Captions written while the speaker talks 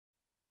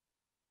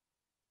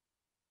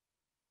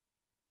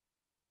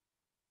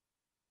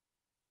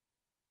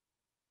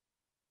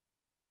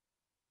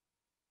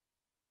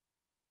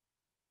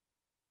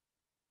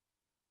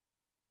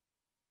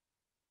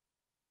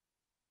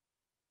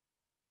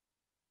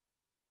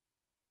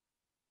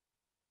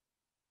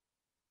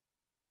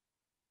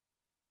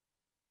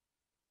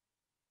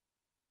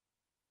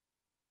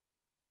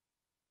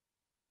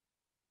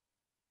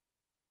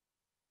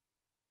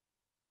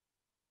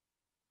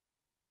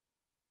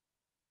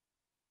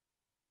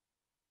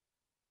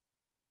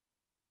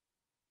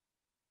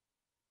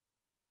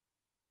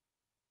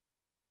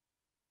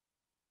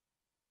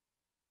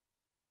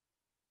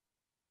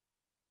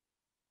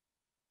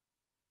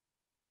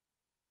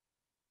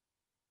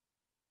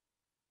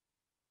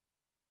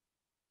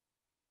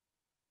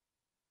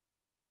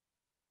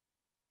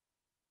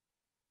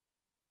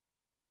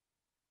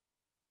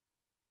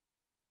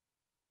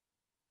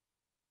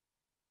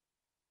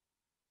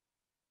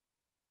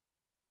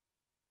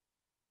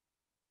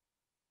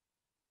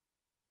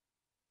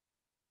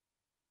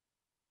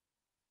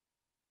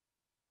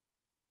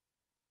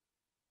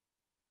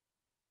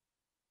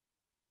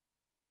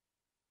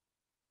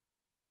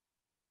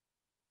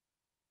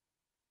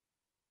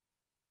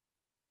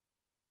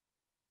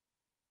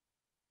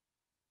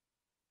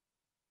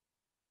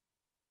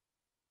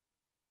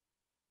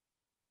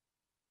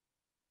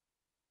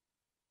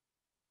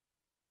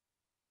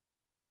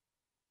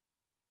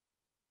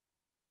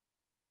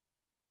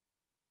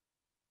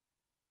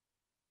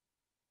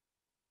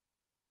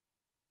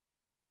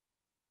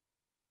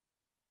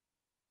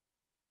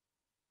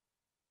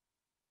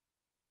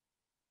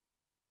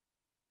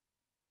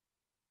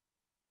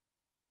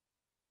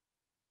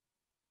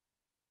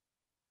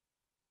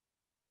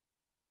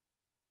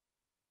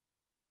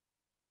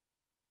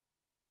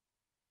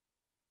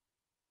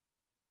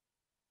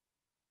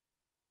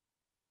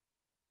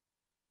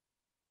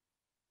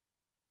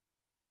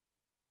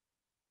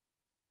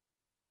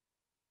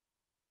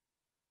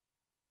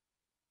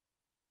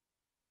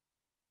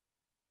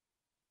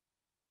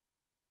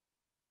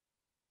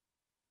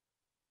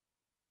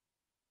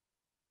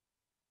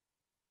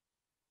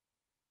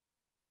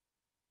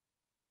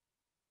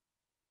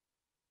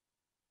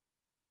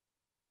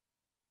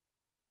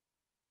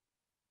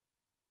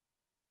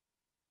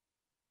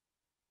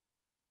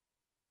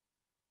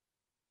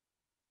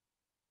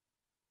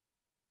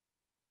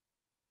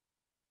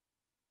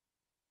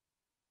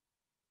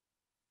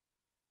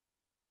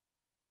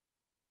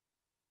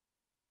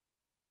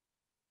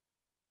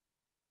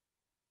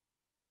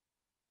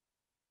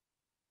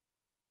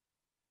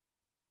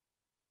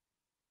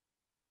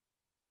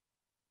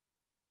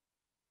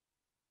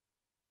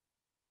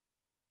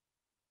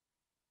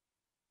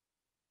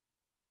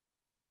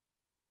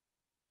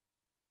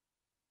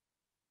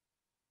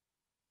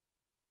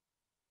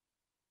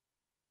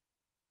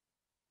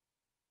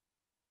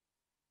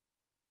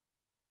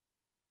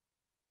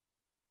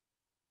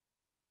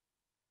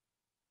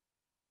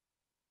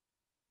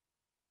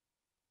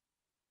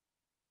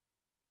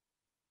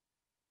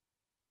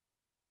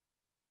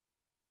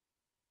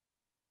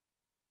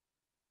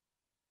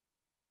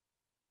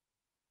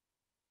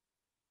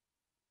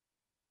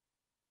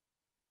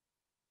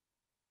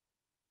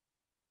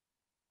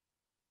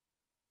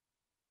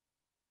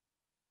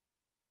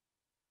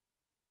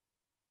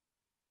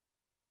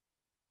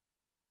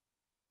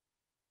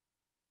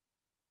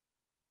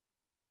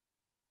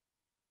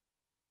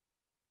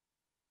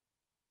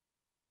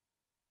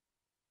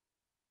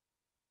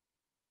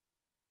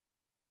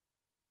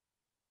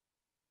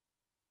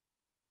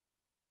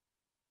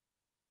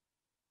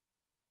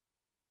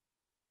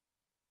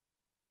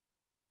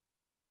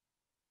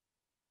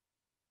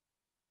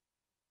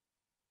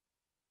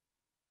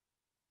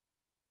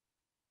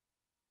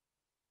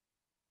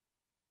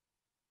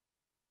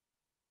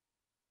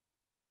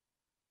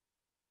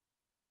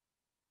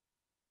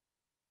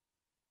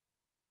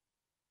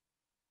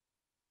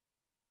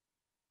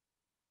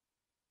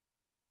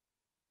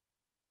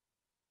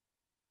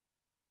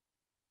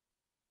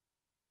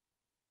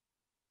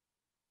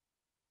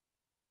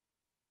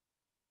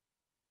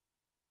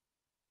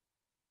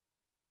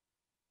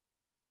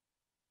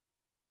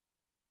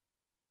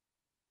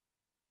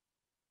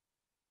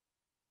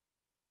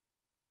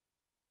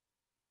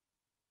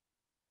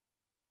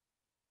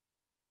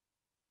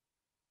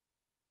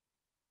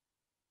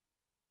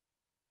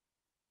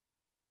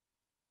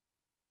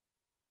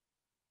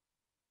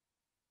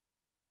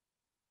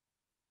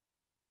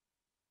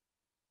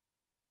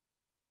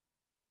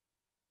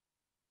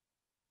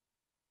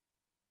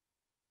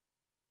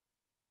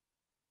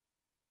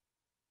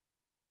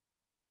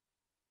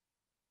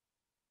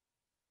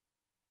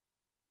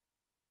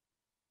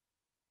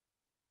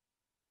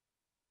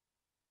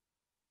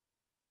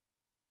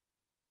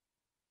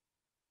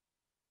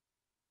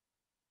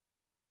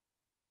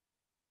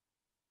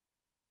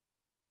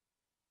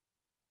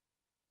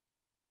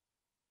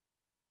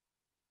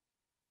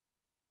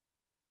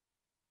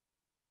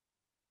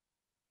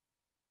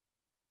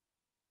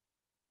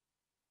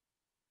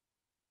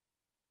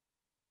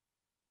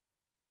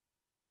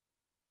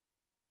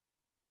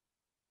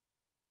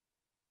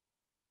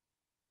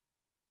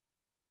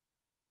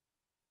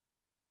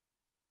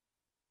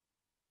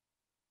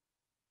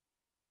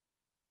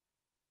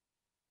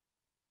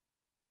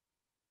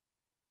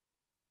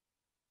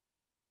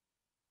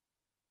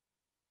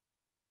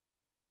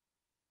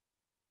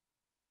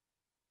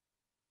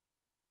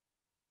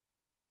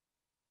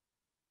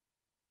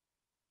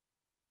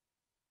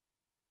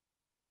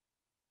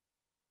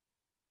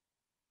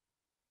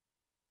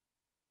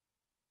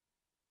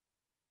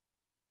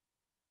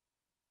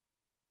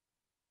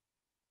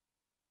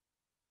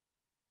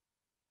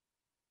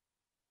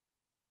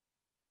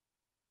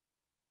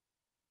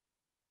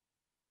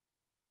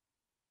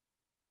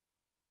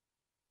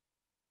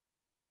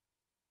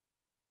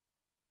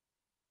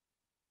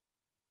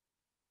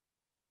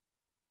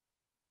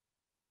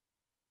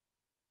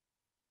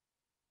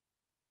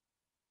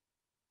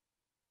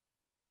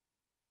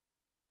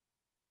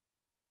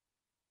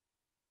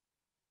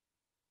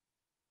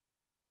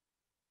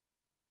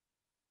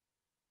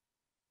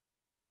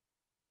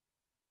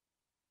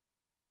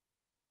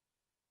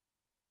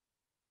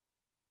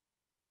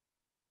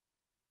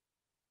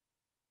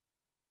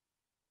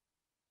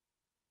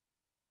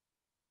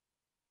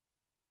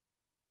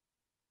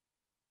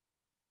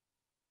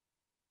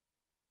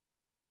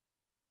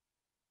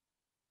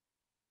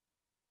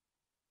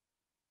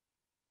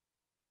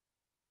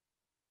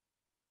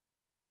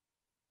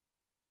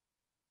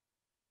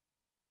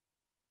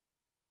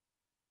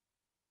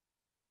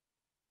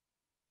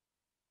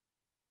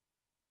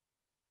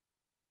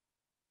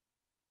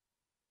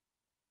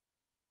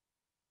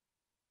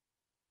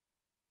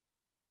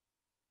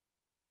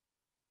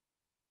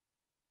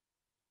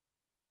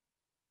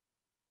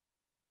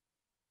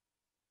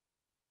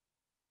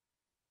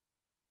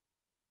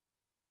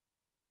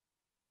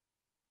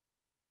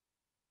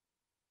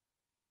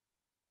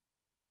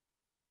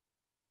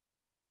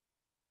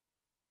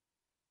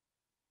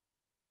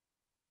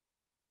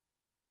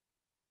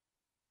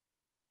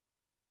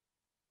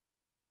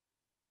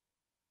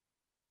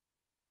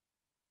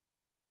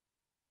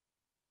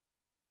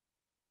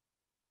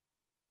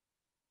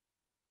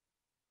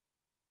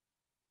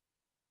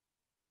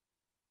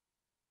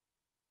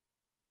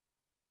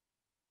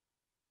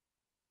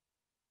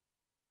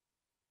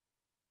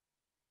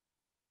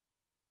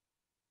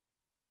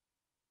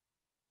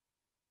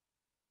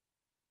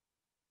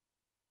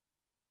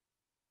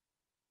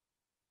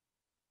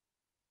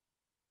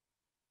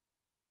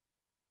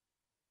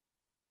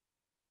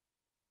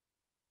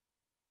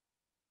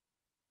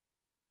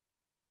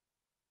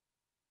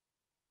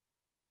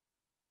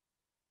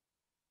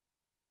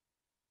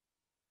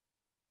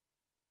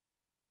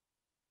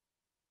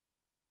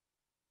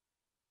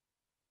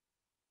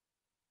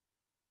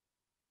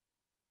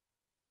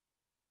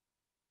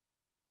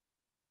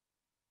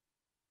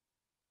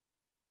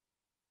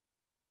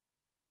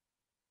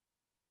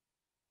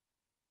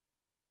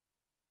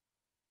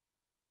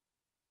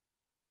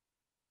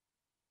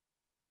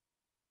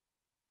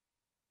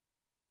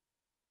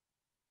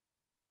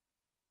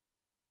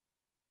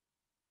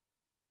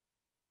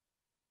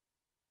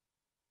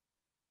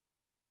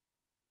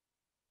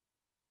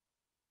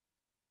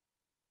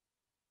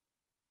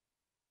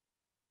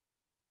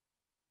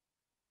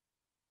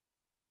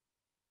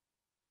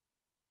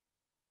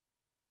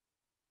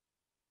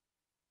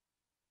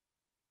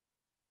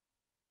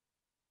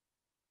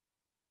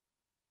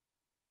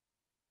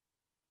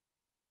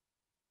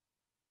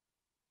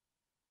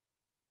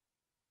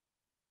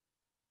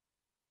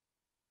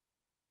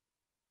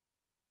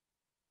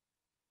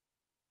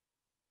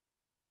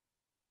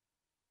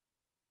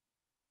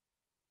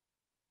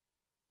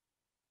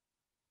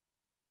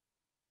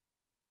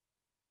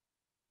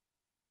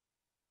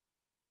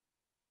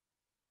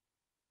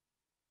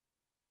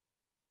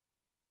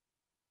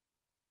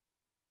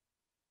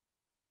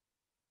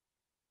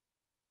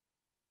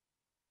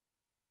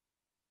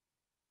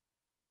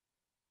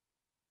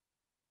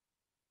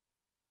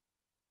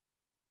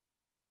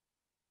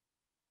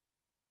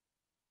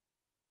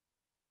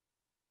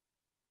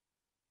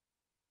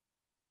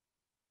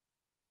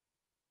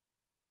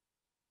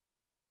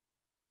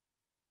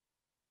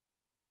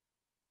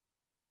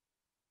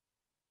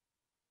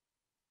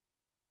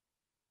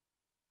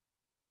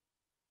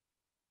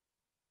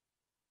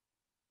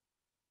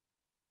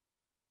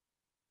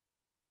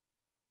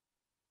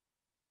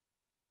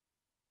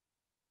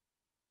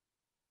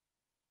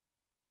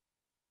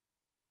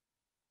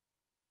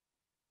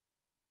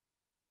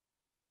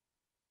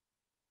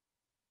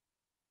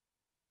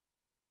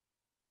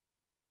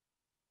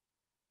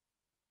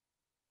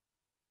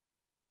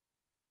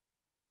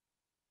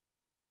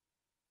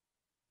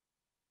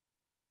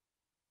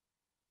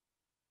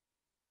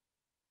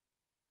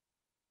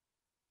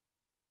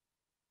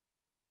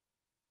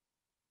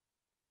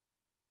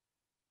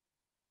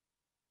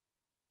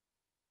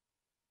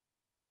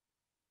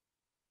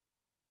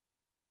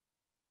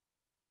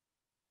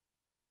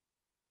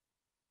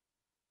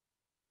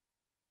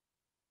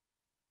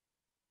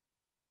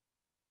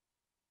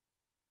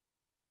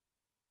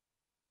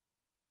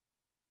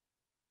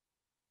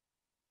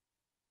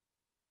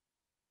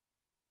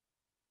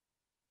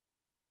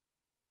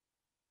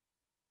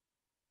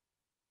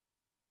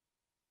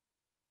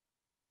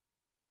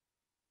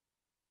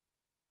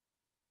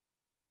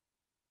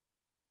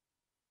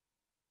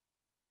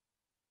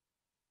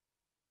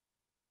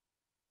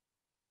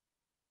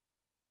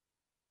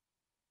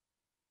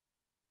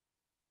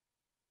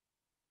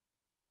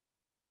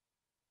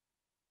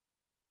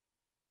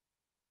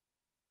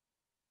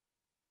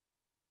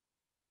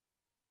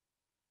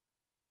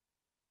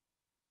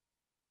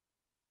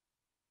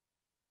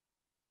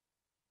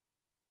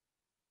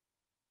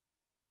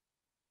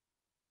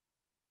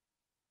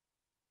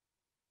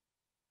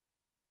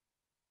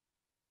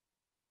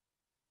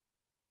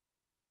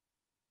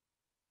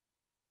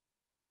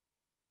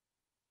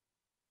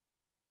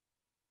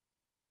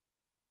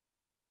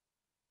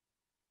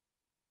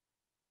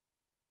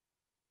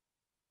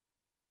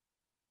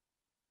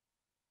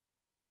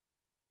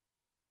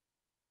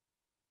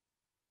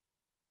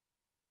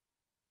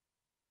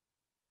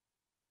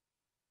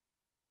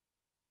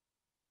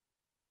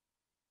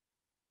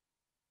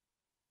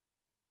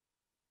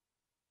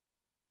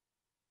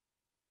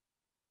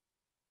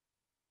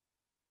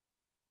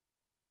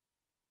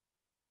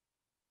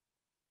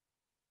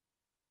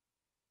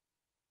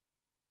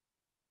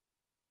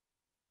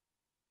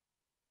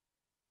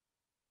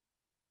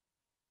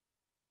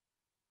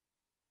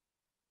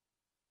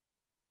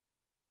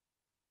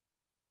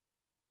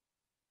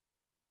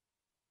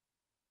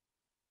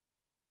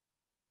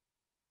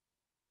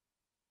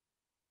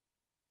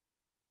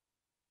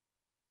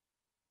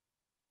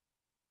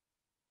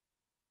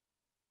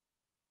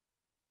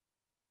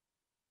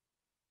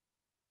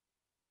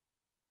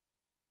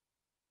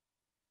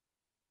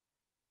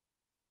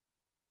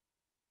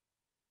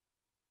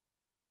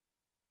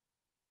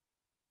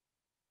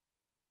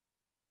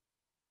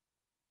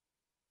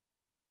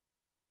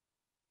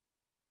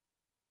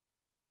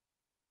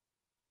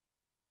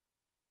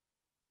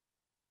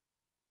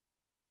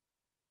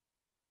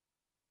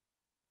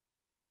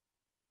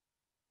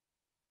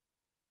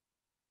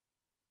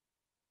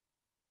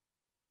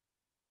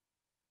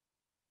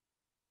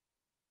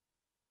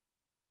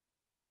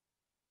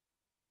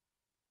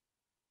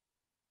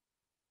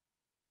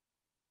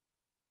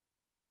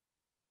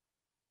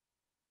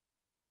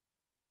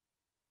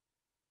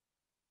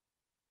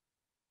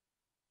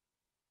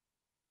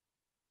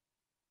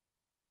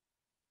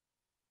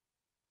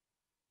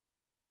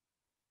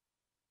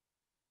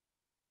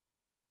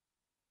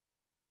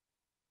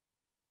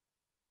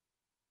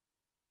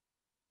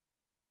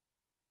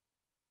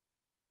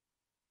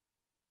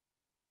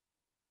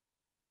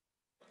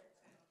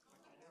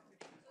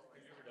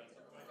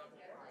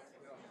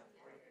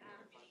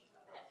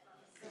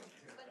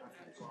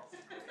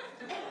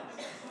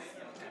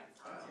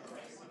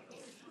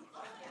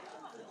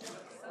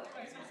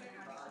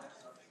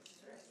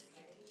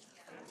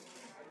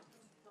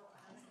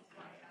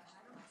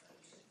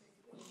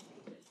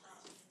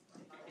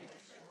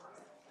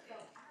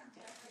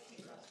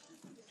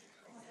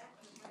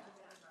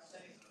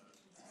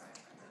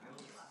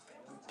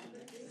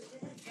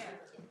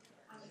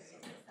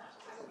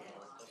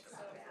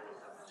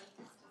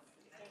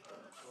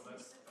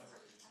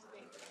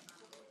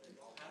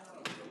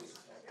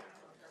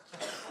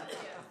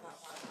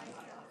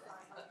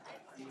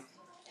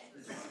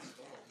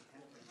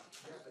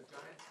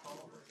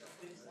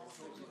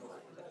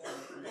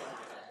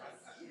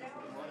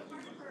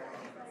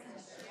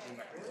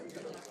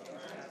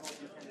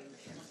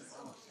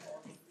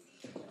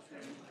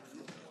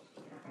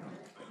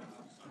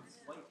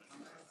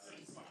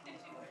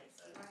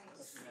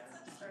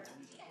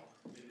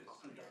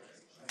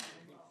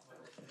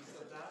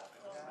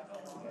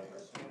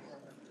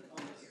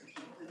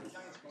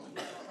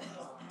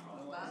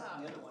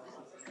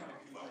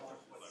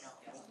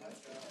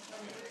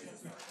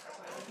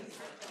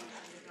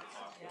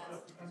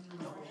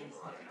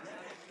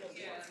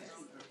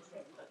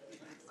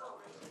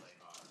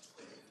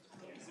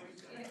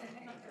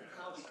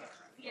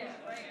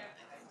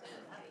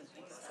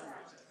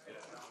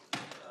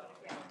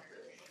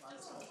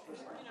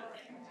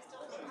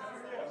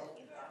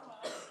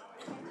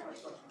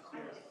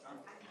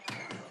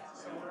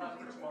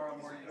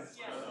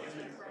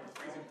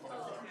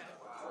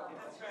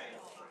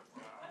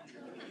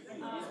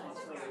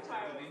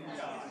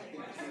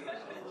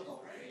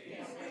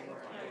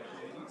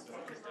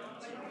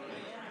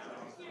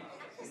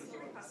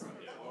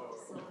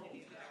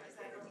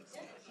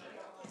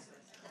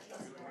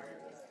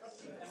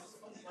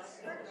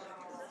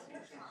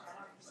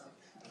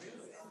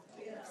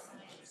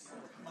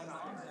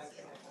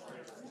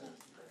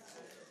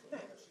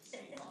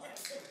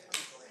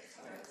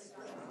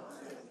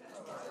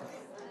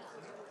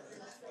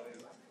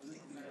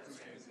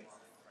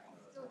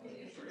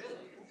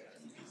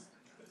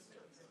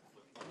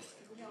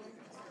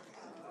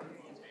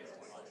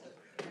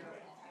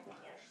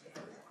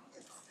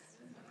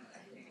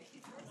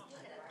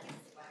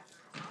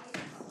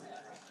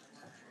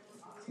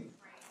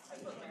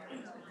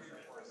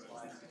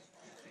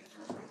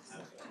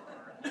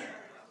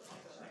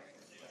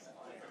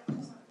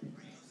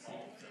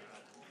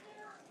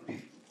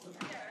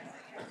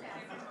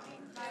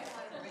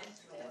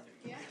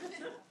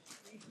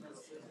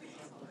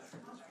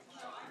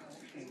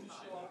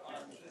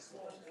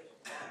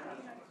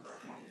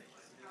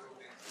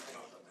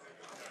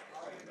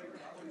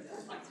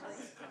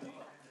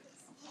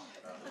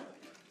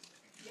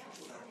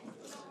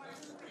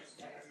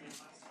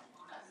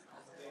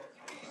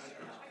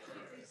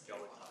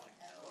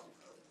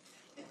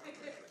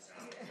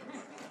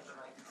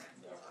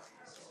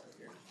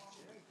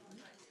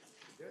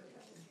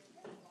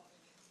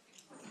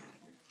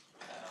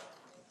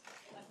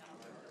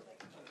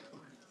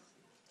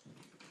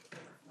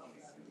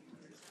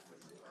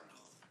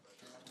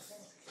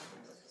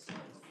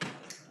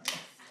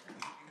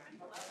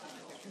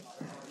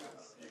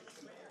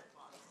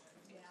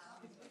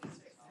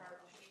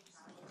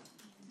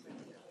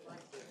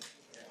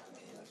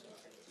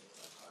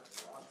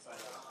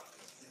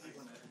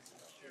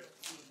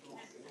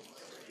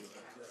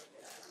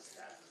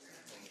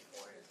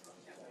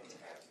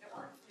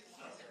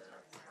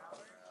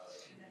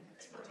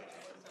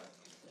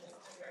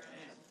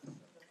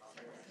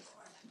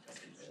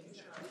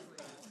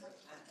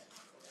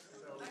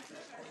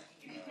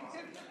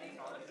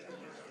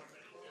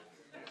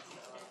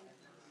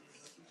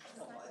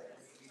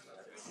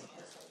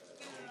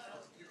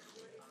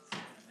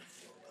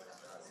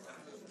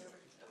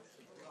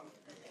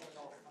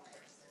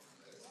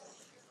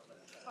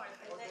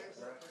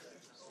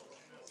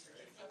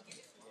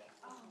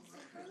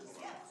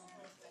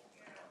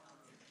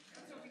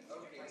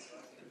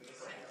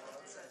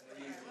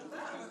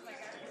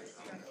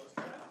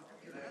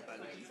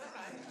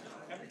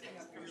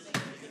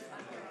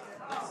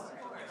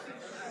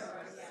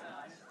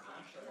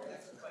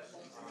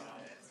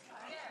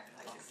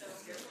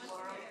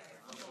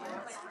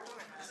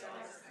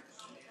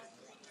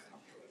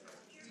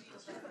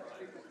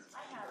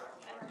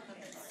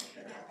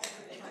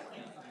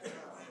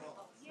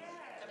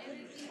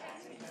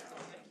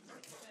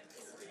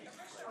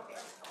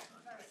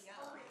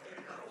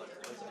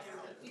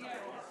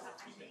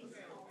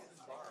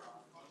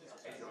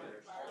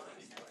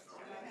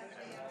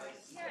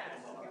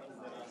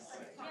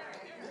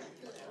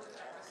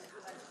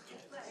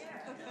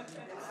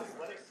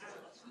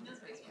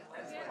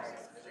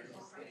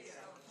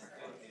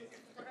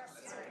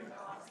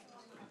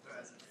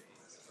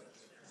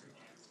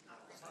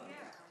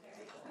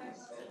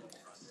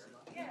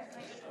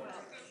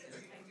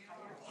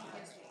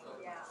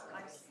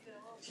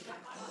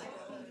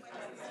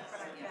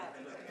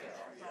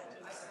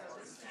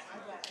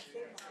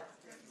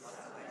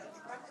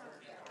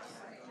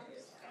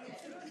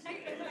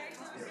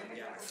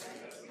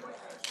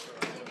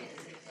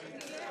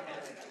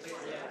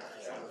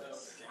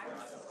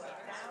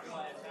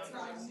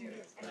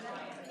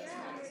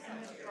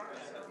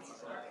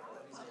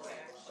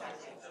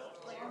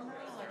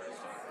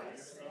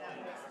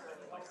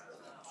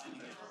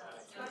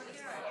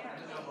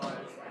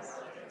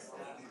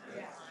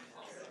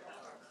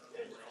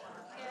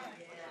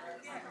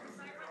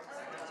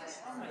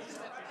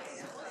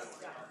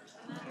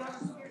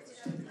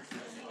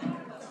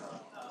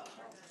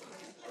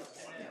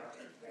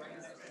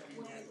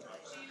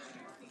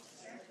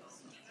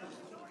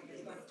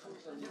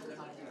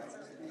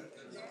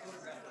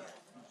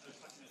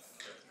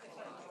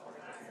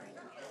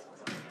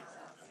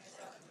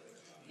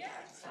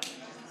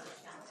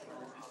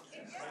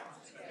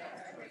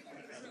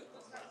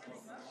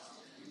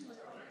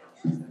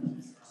Good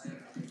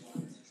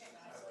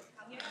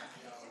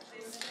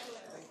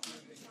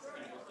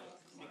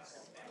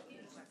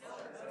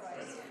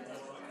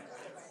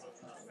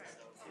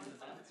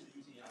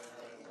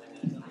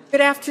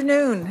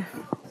afternoon.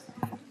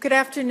 Good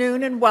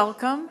afternoon and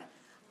welcome.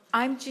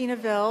 I'm Gina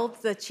Vild,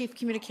 the Chief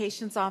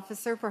Communications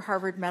Officer for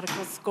Harvard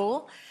Medical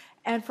School.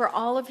 And for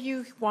all of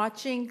you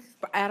watching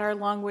at our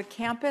Longwood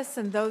campus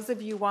and those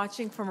of you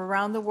watching from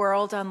around the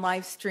world on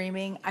live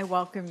streaming, I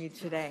welcome you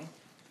today.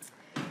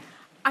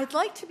 I'd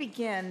like to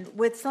begin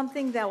with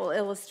something that will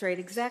illustrate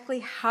exactly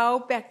how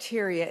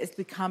bacteria is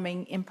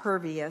becoming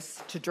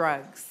impervious to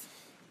drugs.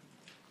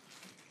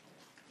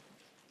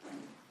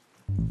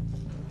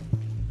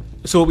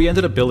 So what we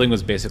ended up building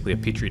was basically a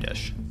petri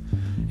dish,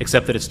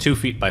 except that it's 2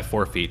 feet by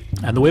 4 feet.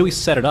 And the way we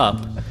set it up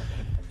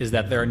is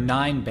that there are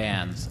 9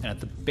 bands, and at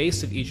the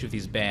base of each of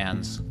these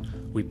bands,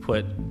 we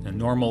put a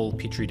normal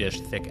petri dish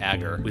thick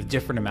agar with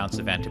different amounts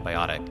of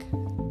antibiotic.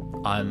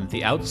 On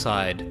the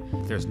outside,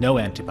 there's no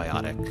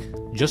antibiotic.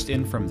 Just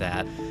in from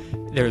that,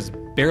 there's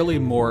barely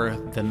more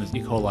than the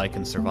E. coli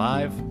can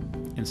survive.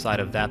 Inside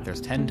of that, there's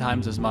 10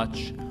 times as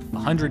much.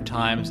 100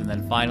 times, and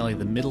then finally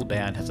the middle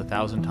band has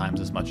 1,000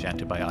 times as much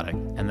antibiotic.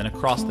 And then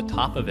across the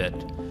top of it,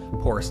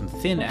 porous and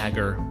thin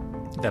agar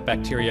that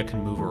bacteria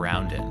can move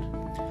around in.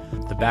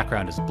 The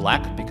background is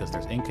black because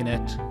there's ink in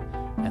it,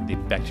 and the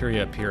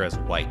bacteria appear as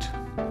white.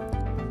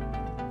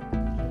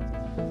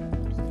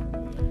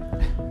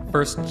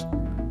 First,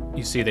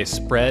 you see they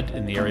spread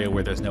in the area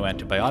where there's no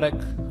antibiotic,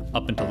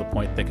 up until the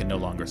point they can no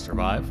longer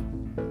survive.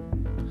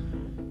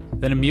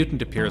 Then a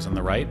mutant appears on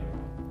the right.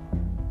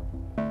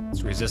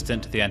 It's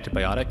resistant to the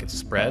antibiotic, it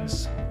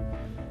spreads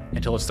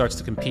until it starts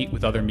to compete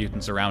with other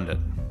mutants around it.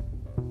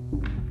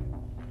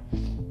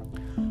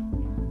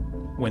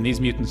 When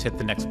these mutants hit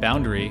the next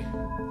boundary,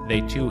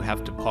 they too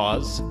have to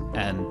pause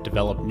and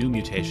develop new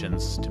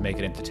mutations to make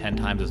it into 10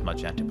 times as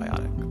much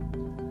antibiotic.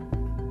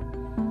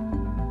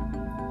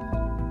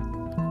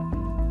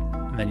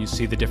 And then you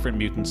see the different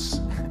mutants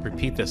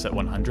repeat this at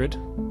 100.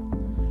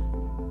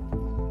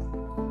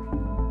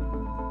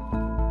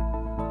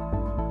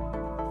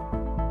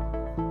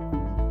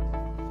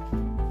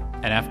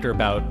 And after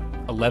about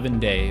 11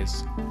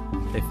 days,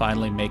 they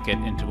finally make it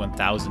into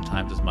 1,000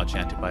 times as much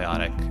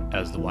antibiotic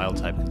as the wild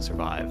type can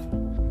survive.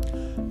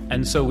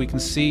 And so we can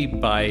see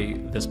by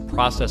this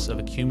process of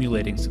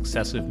accumulating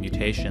successive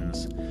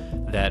mutations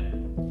that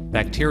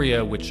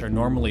bacteria, which are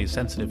normally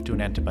sensitive to an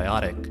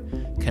antibiotic,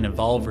 can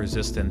evolve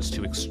resistance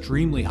to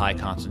extremely high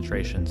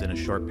concentrations in a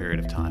short period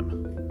of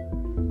time.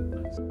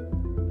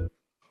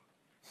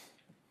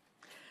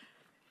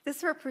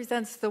 This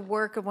represents the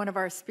work of one of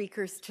our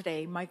speakers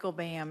today, Michael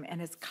Baym,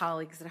 and his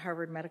colleagues at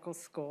Harvard Medical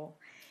School.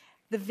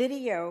 The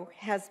video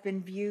has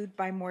been viewed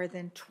by more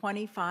than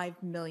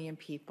 25 million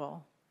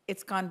people.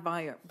 It's gone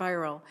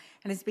viral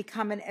and has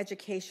become an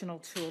educational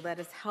tool that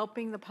is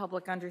helping the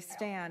public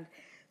understand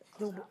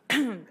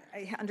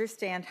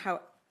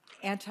how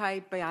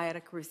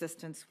antibiotic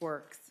resistance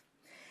works.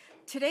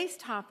 Today's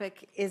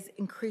topic is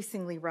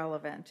increasingly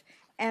relevant,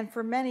 and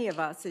for many of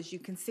us, as you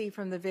can see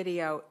from the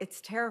video,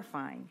 it's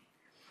terrifying.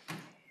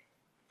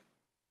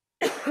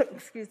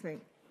 Excuse me.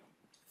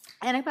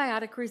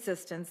 Antibiotic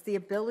resistance, the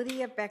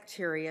ability of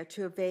bacteria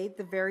to evade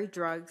the very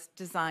drugs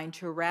designed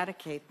to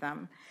eradicate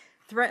them,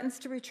 threatens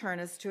to return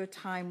us to a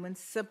time when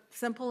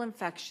simple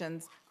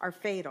infections are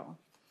fatal.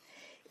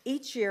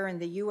 Each year in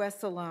the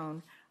U.S.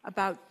 alone,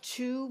 about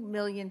 2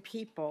 million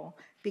people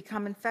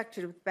become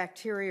infected with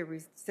bacteria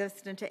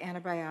resistant to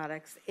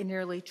antibiotics, and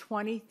nearly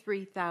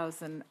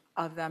 23,000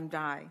 of them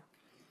die.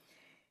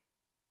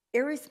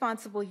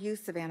 Irresponsible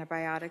use of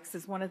antibiotics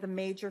is one of the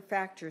major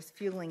factors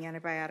fueling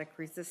antibiotic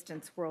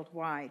resistance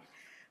worldwide,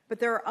 but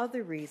there are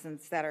other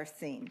reasons that are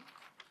seen.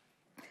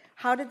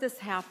 How did this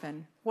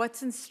happen?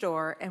 What's in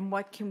store, and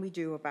what can we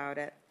do about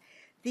it?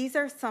 These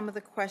are some of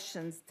the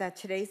questions that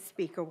today's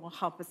speaker will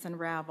help us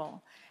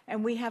unravel,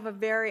 and we have a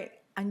very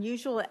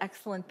unusual,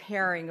 excellent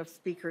pairing of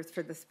speakers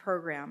for this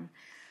program.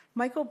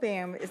 Michael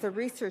Baym is a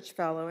research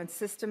fellow in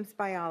systems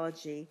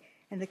biology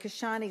in the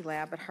Kashani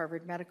lab at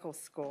Harvard Medical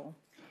School.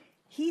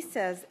 He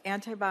says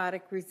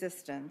antibiotic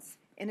resistance,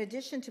 in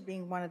addition to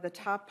being one of the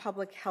top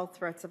public health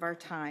threats of our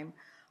time,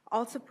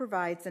 also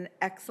provides an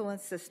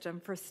excellent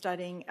system for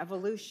studying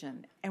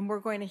evolution, and we're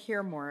going to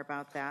hear more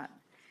about that.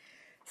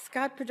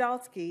 Scott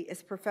Podolsky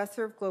is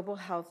professor of global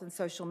health and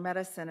social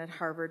medicine at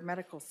Harvard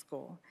Medical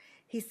School.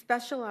 He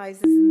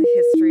specializes in the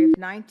history of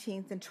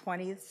 19th and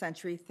 20th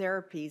century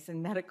therapies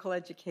in medical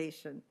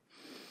education,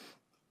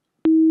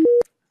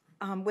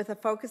 with a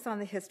focus on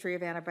the history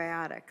of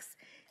antibiotics.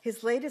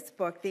 His latest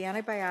book, The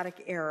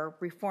Antibiotic Era,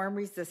 Reform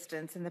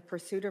Resistance and the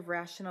Pursuit of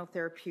Rational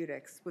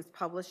Therapeutics, was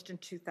published in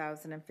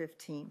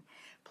 2015.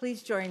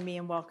 Please join me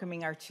in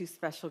welcoming our two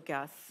special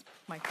guests.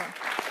 Michael.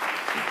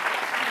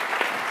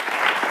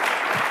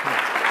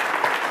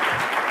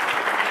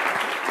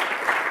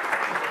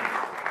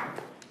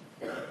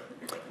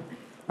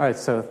 All right,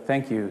 so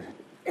thank you,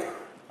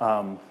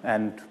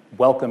 and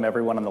welcome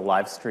everyone on the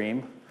live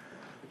stream.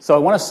 So I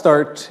want to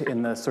start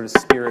in the sort of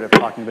spirit of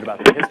talking a bit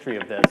about the history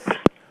of this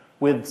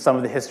with some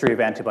of the history of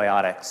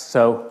antibiotics.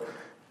 So,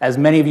 as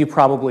many of you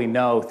probably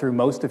know, through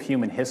most of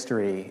human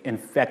history,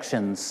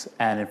 infections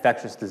and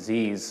infectious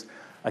disease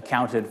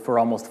accounted for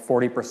almost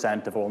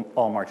 40% of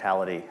all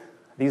mortality.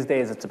 These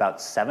days, it's about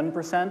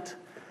 7%,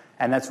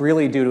 and that's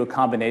really due to a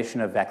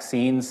combination of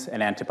vaccines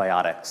and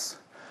antibiotics.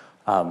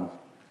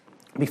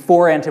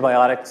 Before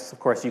antibiotics, of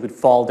course, you could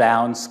fall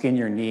down, skin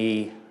your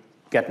knee,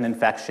 get an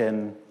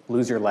infection,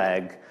 lose your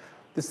leg.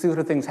 This sort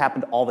of things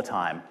happened all the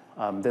time.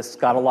 This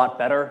got a lot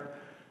better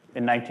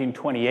in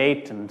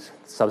 1928 and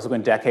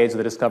subsequent decades with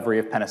the discovery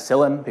of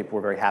penicillin. People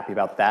were very happy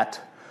about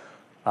that.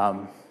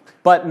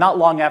 But not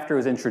long after it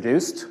was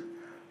introduced,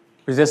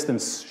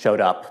 resistance showed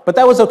up. But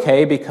that was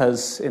okay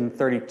because in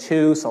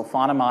 32,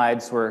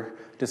 sulfonamides were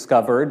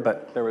discovered,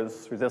 but there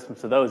was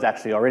resistance to those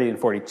actually already in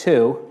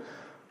 42.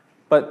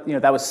 But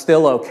that was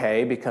still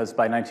okay because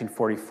by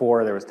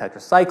 1944 there was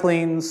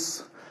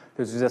tetracyclines,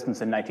 there's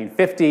resistance in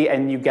 1950,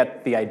 and you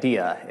get the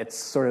idea. It's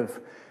sort of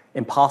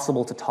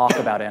impossible to talk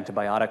about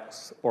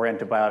antibiotics or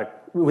antibiotic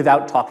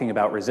without talking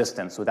about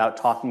resistance, without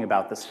talking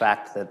about this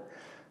fact that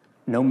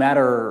no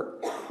matter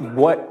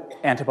what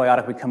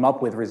antibiotic we come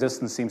up with,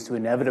 resistance seems to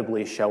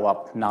inevitably show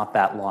up not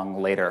that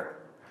long later.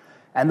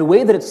 And the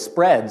way that it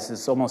spreads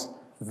is almost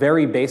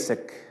very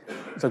basic.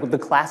 It's like the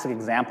classic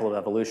example of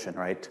evolution,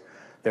 right?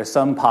 There's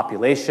some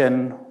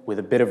population with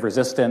a bit of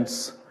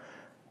resistance.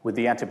 With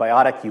the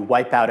antibiotic, you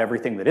wipe out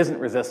everything that isn't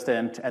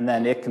resistant, and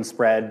then it can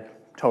spread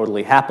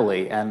totally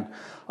happily. And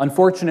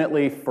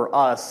unfortunately for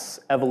us,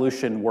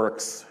 evolution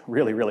works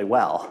really, really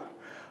well.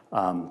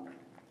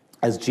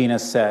 As Gina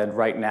said,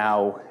 right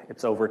now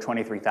it's over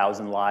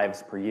 23,000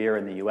 lives per year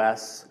in the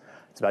US.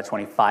 It's about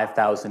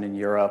 25,000 in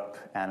Europe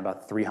and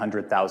about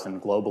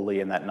 300,000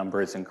 globally, and that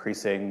number is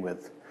increasing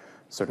with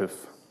sort of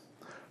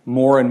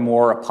more and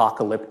more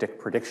apocalyptic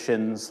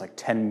predictions, like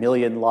 10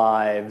 million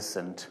lives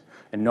and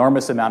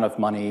enormous amount of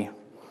money.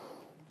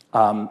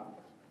 And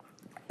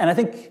I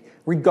think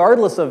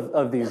regardless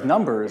of these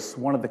numbers,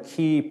 one of the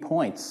key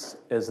points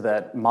is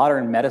that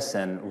modern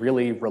medicine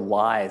really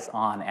relies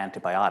on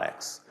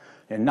antibiotics.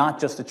 And not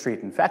just to treat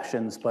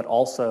infections, but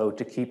also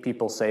to keep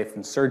people safe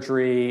in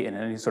surgery and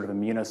any sort of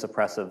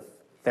immunosuppressive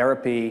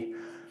therapy.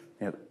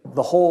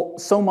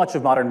 So much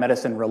of modern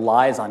medicine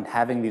relies on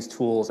having these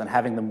tools and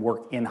having them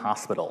work in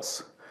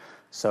hospitals.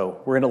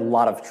 So we're in a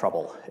lot of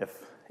trouble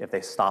if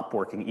they stop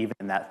working even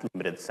in that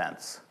limited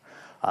sense.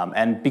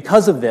 And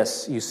because of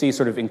this, you see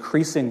sort of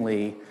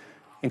increasingly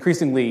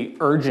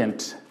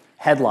urgent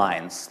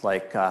headlines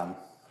like, there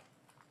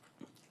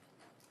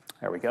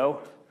we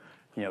go,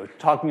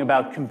 talking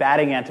about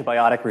combating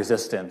antibiotic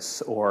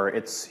resistance, or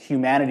it's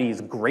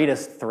humanity's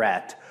greatest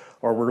threat,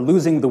 or we're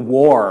losing the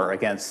war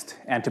against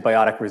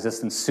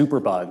antibiotic-resistant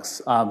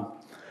superbugs.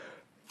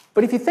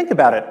 But if you think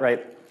about it,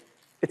 right,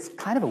 it's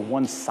kind of a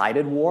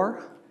one-sided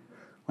war.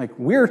 Like,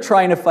 we're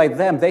trying to fight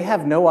them. They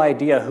have no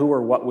idea who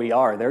or what we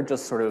are. They're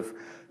just sort of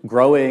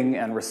growing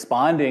and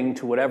responding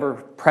to whatever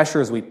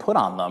pressures we put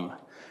on them.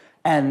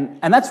 And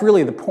that's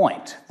really the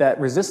point, that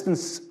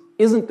resistance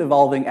isn't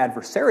evolving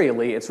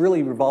adversarially. It's really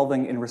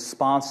evolving in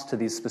response to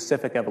these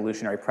specific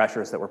evolutionary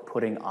pressures that we're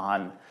putting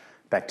on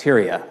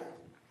bacteria.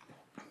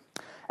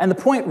 And the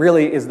point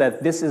really is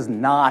that this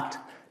isn't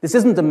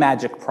a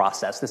magic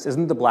process. This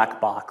isn't the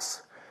black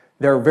box.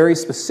 There are very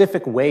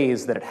specific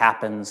ways that it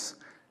happens,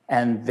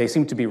 and they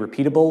seem to be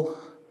repeatable.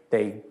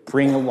 They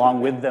bring along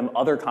with them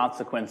other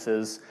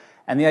consequences.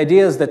 And the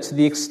idea is that to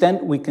the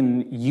extent we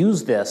can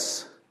use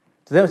this,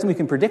 to the extent we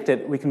can predict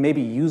it, we can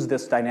maybe use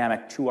this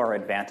dynamic to our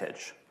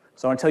advantage.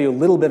 So I want to tell you a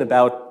little bit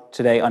about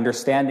today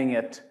understanding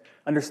it,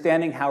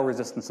 understanding how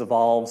resistance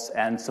evolves,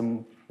 and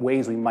some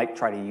ways we might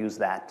try to use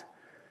that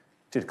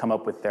to come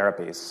up with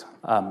therapies.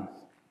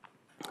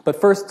 But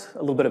first, a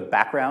little bit of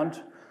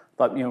background.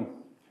 But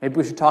maybe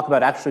we should talk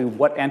about actually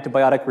what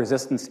antibiotic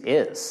resistance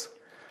is.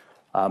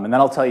 And then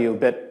I'll tell you a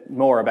bit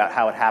more about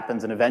how it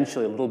happens, and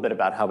eventually a little bit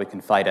about how we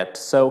can fight it.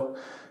 So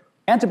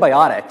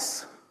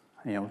antibiotics,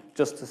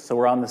 just so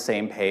we're on the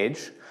same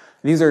page,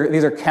 these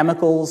are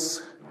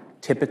chemicals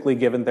typically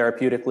given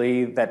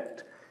therapeutically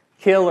that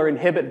kill or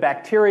inhibit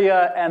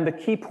bacteria, and the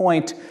key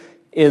point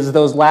is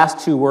those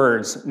last two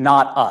words,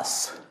 not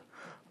us.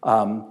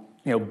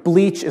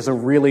 Bleach is a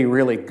really,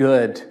 really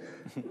good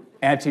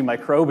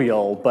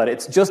antimicrobial, but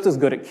it's just as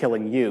good at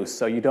killing you,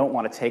 so you don't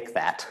want to take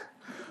that.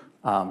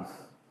 And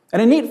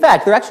a neat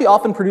fact, they're actually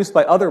often produced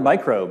by other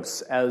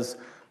microbes, as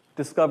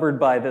discovered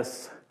by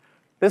this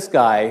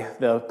guy,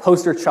 the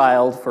poster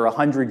child for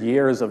 100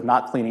 years of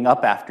not cleaning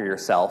up after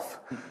yourself,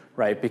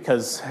 right?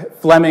 Because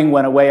Fleming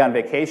went away on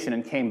vacation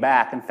and came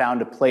back and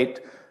found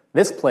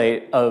this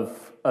plate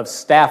of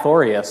Staph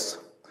aureus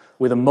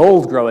with a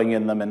mold growing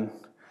in them, and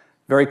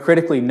very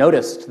critically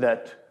noticed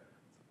that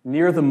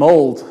near the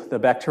mold, the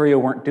bacteria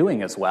weren't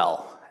doing as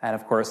well. And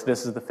of course,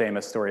 this is the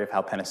famous story of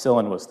how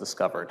penicillin was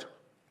discovered.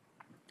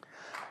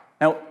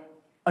 Now,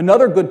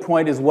 another good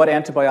point is what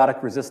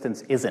antibiotic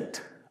resistance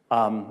isn't.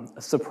 A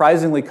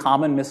surprisingly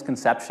common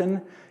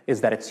misconception is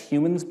that it's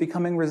humans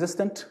becoming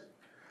resistant.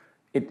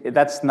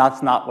 That's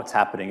not what's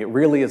happening. It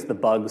really is the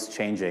bugs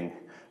changing.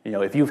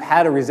 if you've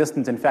had a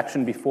resistant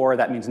infection before,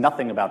 that means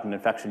nothing about an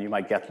infection you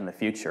might get in the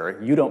future.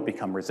 You don't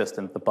become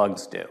resistant, the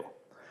bugs do.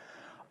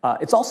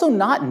 It's also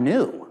not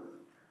new.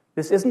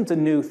 This isn't a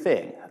new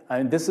thing.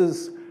 This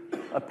is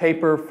a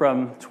paper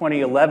from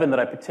 2011 that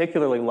I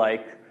particularly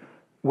like,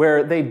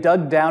 where they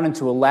dug down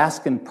into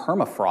Alaskan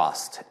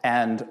permafrost,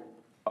 and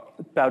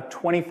about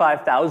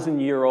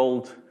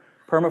 25,000-year-old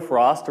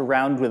permafrost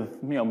around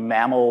with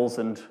mammals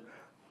and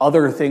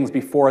other things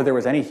before there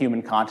was any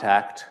human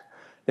contact.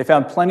 They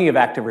found plenty of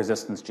active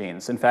resistance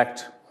genes. In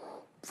fact,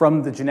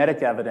 from the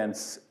genetic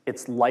evidence,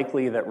 it's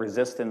likely that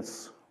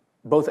resistance,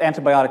 both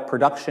antibiotic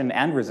production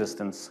and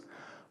resistance,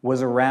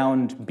 was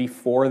around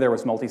before there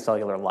was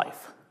multicellular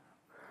life.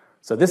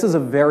 So this is a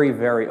very,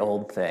 very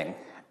old thing.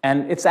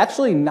 And it's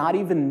actually not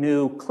even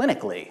new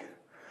clinically.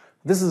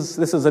 This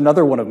is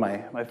another one of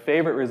my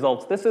favorite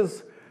results. This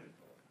is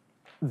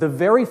the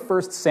very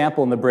first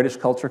sample in the British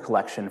culture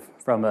collection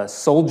from a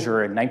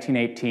soldier in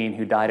 1918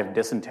 who died of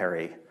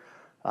dysentery.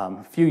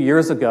 A few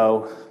years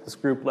ago, this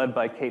group led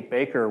by Kate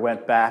Baker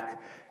went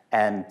back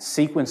and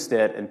sequenced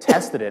it and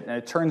tested it, and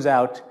it turns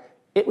out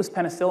it was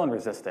penicillin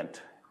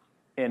resistant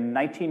in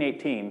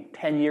 1918,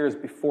 10 years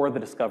before the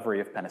discovery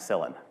of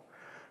penicillin.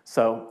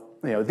 So,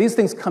 these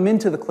things come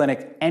into the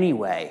clinic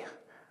anyway.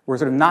 We're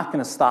sort of not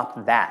going to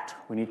stop that.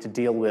 We need to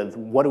deal with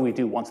what do we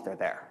do once they're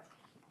there.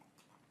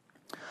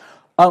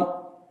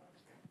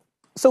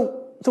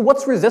 So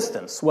what's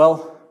resistance?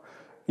 Well,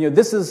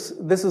 this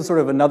is sort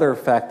of another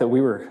fact that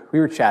we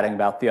were chatting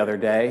about the other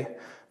day,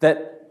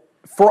 that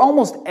for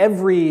almost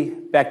every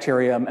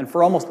bacterium and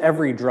for almost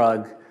every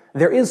drug,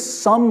 there is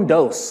some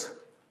dose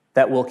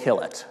that will kill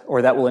it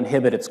or that will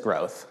inhibit its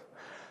growth.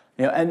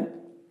 And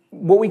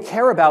what we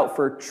care about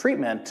for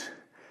treatment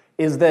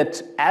is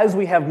that as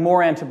we have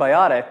more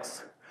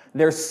antibiotics,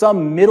 there's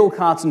some middle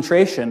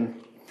concentration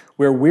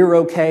where we're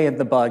okay and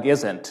the bug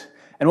isn't.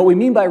 And what we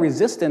mean by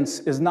resistance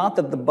is not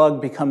that the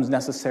bug becomes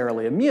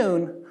necessarily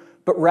immune,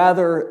 but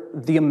rather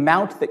the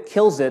amount that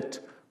kills it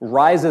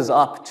rises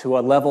up to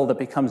a level that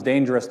becomes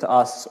dangerous to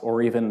us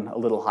or even a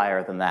little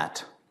higher than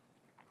that.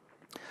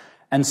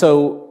 And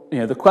so,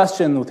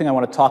 the thing I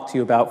want to talk to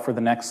you about for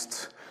the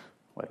next,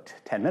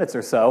 10 minutes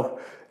or so,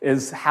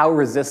 is how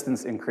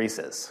resistance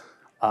increases,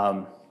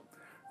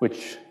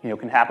 which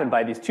can happen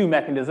by these two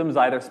mechanisms,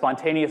 either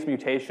spontaneous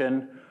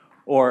mutation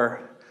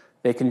or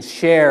they can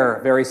share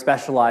very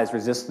specialized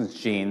resistance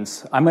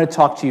genes. I'm going to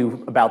talk to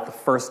you about the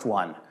first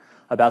one,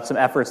 about some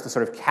efforts to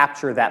sort of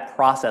capture that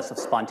process of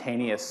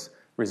spontaneous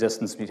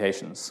resistance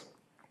mutations.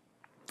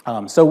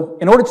 So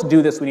in order to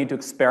do this, we need to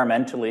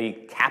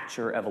experimentally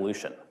capture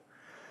evolution.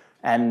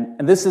 And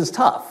this is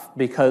tough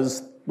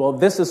because, well,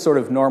 this is sort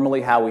of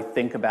normally how we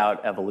think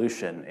about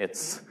evolution.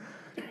 It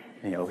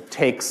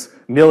takes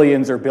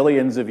millions or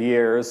billions of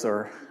years,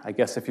 or I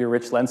guess if you're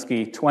Rich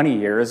Lenski, 20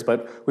 years,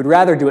 but we'd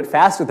rather do it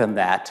faster than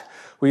that.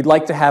 We'd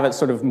like to have it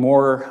sort of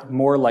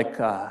more like,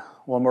 a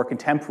more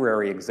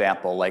contemporary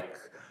example, like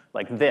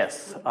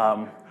this,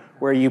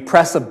 where you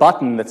press a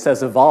button that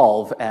says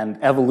evolve and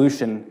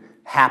evolution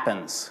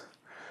happens.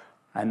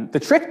 And the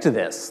trick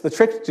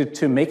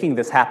to making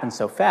this happen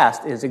so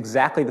fast is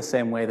exactly the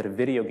same way that a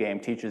video game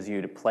teaches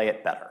you to play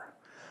it better,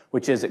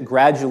 which is it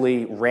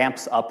gradually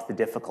ramps up the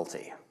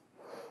difficulty.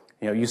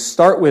 You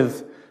start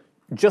with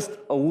just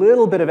a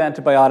little bit of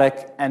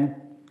antibiotic and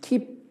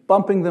keep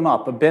bumping them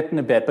up a bit and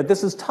a bit. But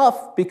this is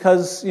tough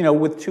because,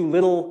 with too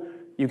little,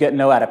 you get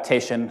no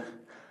adaptation.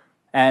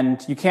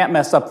 And you can't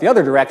mess up the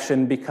other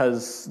direction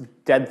because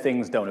dead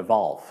things don't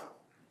evolve.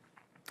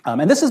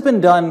 And this has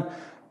been done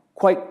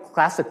quite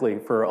classically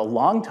for a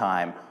long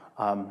time.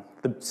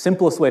 The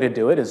simplest way to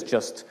do it is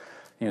just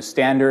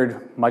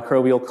standard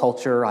microbial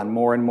culture on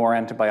more and more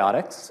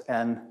antibiotics.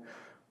 And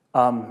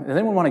does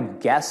anyone want to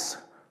guess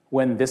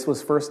when this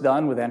was first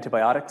done with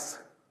antibiotics?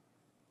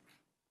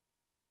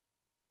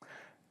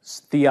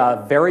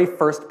 The very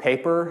first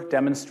paper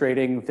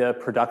demonstrating the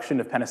production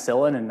of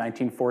penicillin in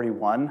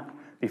 1941,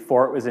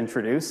 before it was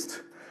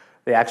introduced,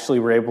 they actually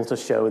were able to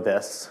show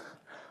this.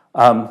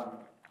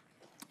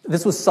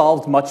 This was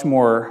solved much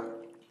more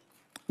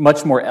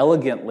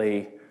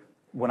elegantly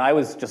when I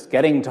was just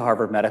getting to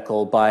Harvard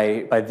Medical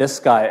by this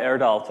guy,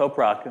 Erdal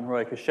Toprak and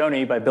Roy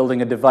Kashoni, by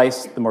building a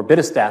device, the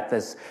morbidistat,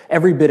 that's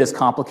every bit as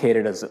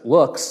complicated as it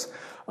looks.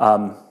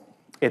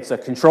 It's a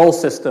control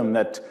system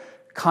that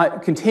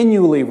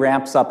continually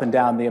ramps up and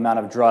down the amount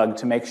of drug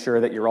to make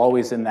sure that you're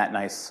always in that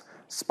nice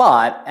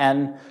spot.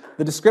 And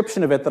the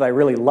description of it that I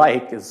really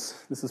like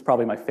is, this is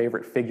probably my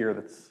favorite figure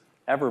that's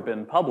ever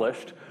been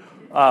published,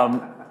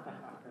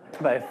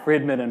 by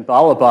Friedman and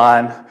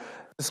Balaban,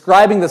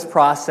 describing this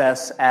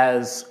process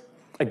as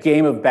a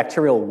game of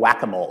bacterial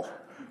whack-a-mole,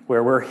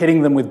 where we're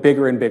hitting them with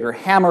bigger and bigger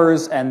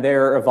hammers, and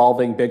they're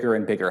evolving bigger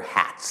and bigger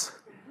hats.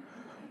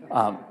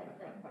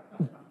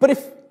 But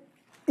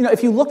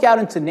if you look out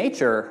into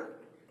nature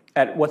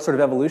at what sort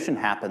of evolution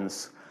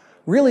happens,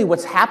 really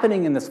what's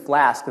happening in this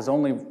flask is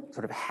only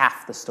sort of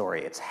half the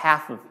story.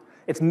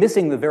 It's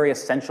missing the very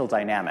essential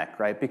dynamic,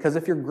 right? Because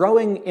if you're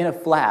growing in a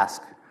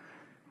flask,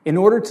 in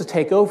order to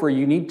take over,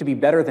 you need to be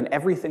better than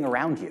everything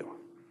around you.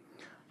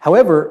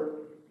 However,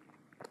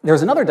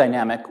 there's another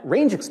dynamic,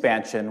 range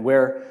expansion,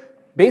 where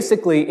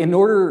basically in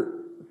order,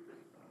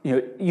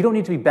 you don't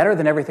need to be better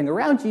than everything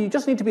around you, you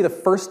just need to be the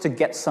first to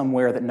get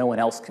somewhere that no one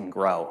else can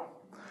grow.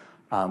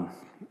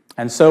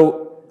 And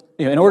so,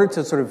 in order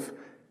to sort of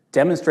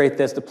demonstrate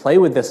this, to play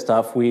with this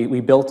stuff, we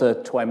built a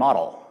toy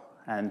model.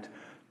 And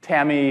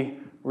Tammy,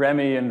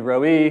 Remy, and Roe,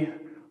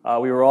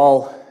 we were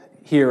all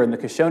here in the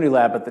Kashoni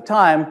lab at the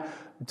time,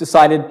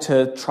 decided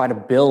to try to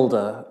build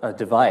a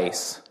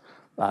device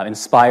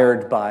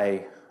inspired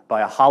by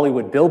a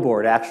Hollywood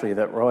billboard, actually,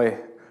 that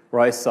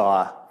Roy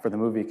saw for the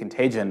movie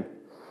Contagion.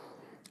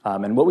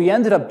 And what we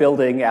ended up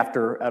building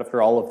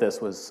after all of this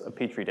was a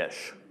Petri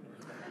dish.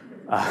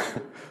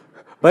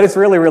 But it's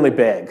really, really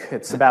big.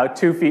 It's about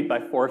 2 feet by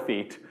 4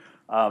 feet.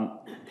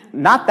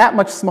 Not that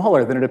much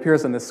smaller than it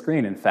appears on this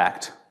screen, in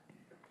fact.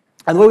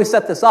 And the way we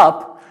set this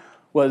up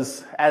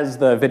was, as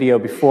the video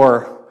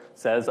before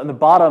says, on the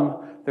bottom,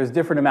 there's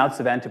different amounts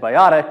of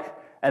antibiotic,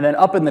 and then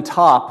up in the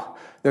top,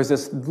 there's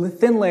this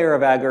thin layer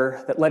of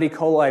agar that let E.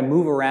 coli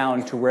move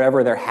around to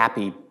wherever they're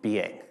happy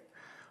being.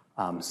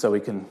 So we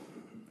can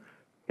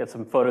get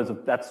some photos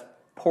of that's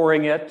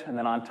pouring it, and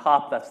then on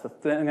top, that's the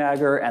thin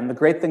agar. And the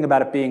great thing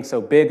about it being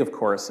so big, of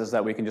course, is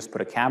that we can just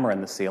put a camera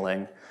in the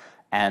ceiling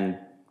and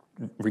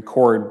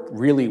record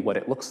really what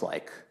it looks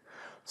like.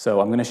 So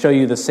I'm going to show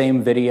you the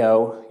same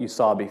video you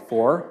saw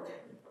before.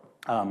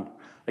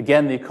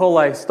 Again, the E.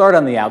 coli start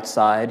on the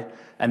outside,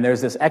 and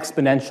there's this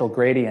exponential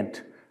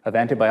gradient of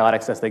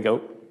antibiotics as they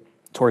go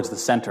towards the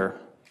center.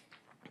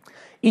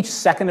 Each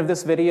second of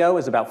this video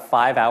is about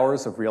 5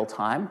 hours of real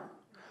time.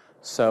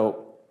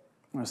 So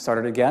I'm going to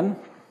start it again.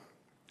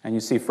 And you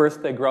see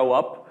first they grow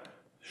up,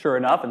 sure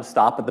enough, and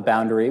stop at the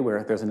boundary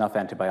where there's enough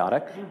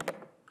antibiotic.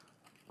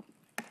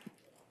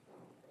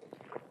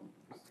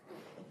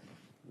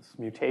 This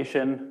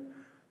mutation.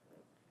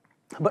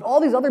 But all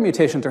these other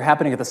mutations are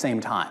happening at the same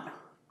time,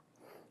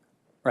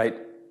 right?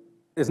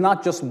 It's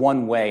not just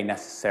one way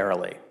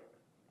necessarily.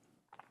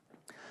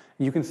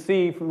 You can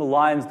see from the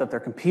lines that they're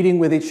competing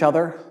with each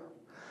other.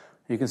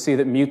 You can see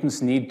that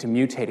mutants need to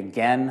mutate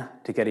again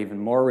to get even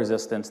more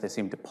resistance. They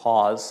seem to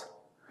pause.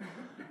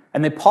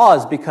 And they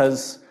pause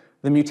because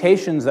the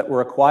mutations that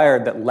were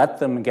acquired that let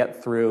them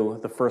get through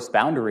the first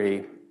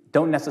boundary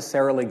don't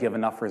necessarily give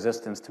enough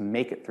resistance to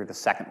make it through the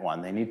second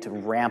one. They need to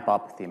ramp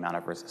up the amount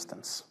of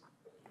resistance.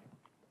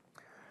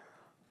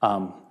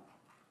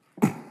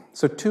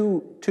 So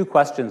two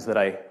questions that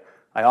I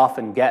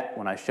often get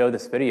when I show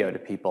this video to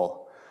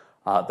people.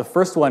 The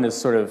first one is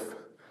sort of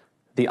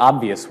the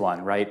obvious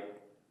one, right?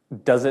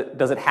 Does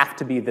it have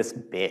to be this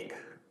big?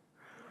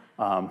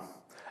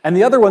 And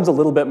the other one's a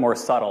little bit more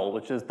subtle,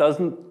 which is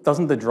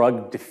doesn't the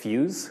drug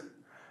diffuse?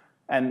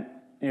 And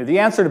the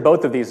answer to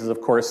both of these is,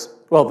 of course,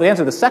 well, the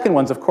answer to the second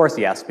one's, of course,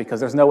 yes, because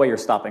there's no way you're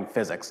stopping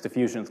physics.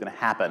 Diffusion is going to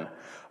happen.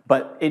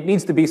 But it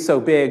needs to be so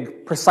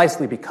big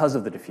precisely because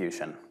of the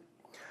diffusion.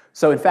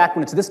 So in fact,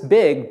 when it's this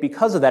big,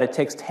 because of that, it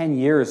takes 10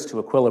 years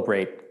to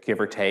equilibrate, give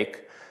or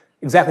take,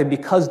 exactly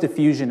because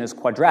diffusion is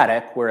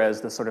quadratic,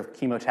 whereas the sort of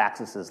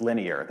chemotaxis is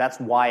linear. That's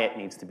why it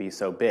needs to be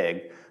so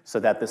big, so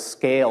that the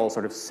scale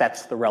sort of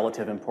sets the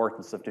relative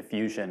importance of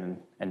diffusion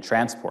and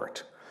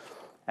transport.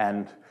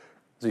 And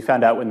as we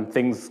found out, when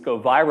things go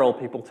viral,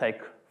 people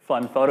take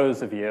fun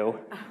photos of you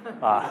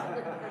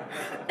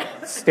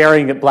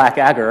staring at black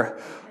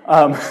agar.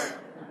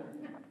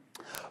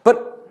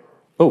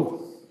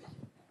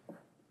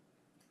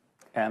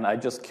 And I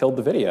just killed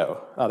the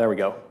video. Oh, there we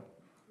go.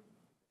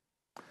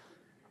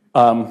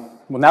 Well,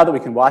 now that we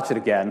can watch it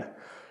again,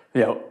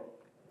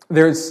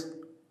 there are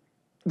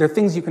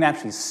things you can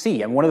actually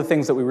see. And one of the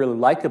things that we really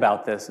like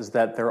about this is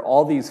that there are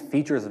all these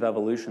features of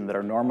evolution that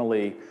are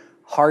normally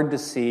hard to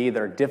see,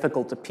 that are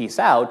difficult to piece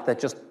out, that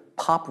just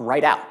pop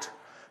right out.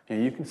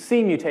 You can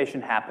see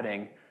mutation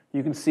happening.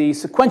 You can see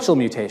sequential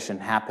mutation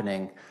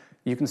happening.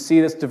 You can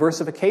see this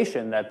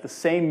diversification, that the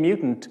same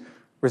mutant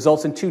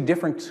results in two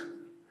different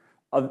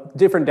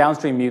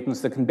downstream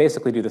mutants that can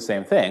basically do the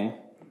same thing.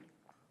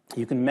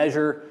 You can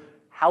measure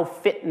how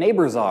fit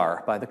neighbors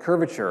are by the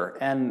curvature.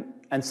 And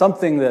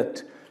something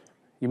that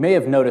you may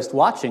have noticed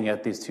watching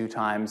it these two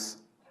times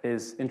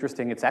is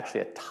interesting. It's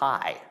actually a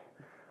tie.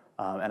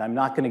 And I'm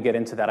not going to get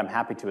into that. I'm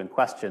happy to in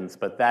questions.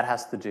 But that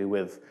has to do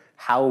with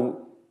how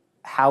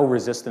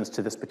resistance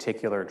to this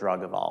particular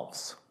drug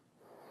evolves.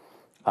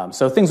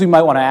 So things we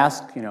might want to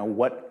ask,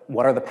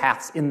 what are the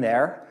paths in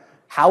there?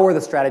 How are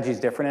the strategies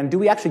different? And do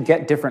we actually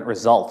get different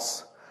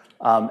results?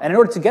 And in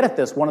order to get at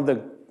this, one of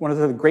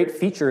the great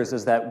features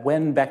is that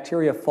when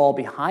bacteria fall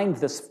behind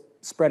this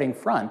spreading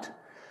front,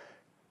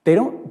 they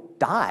don't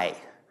die.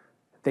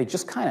 They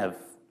just kind of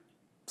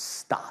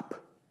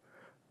stop.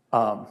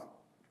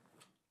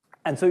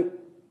 And so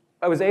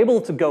I was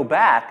able to go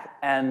back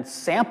and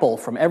sample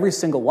from every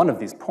single one of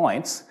these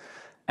points.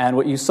 And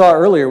what you saw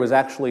earlier was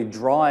actually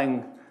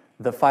drawing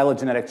the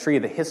phylogenetic tree,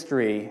 the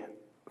history,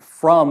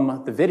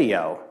 from the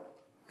video.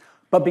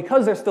 But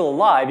because they're still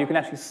alive, you can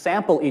actually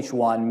sample each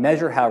one,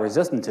 measure how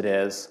resistant it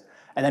is,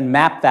 and then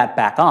map that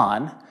back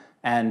on.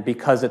 And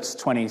because it's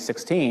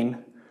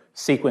 2016,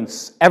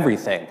 sequence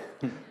everything.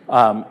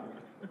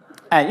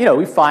 And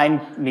we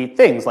find neat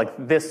things like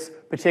this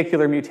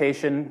particular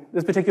mutation.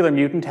 This particular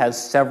mutant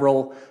has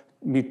several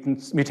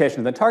mutations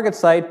in the target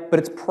site, but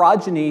its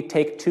progeny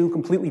take two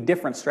completely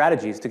different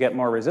strategies to get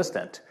more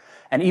resistant.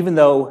 And even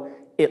though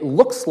it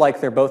looks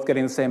like they're both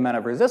getting the same amount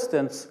of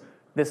resistance,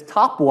 this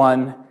top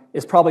one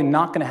is probably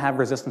not going to have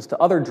resistance to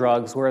other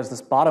drugs, whereas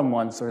this bottom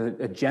one's sort of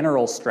a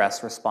general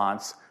stress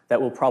response that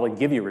will probably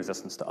give you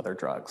resistance to other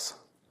drugs.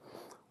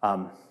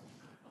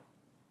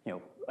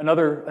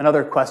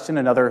 Another question,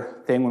 another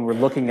thing when we're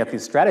looking at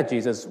these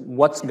strategies is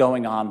what's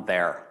going on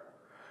there,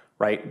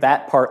 right?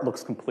 That part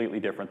looks completely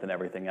different than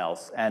everything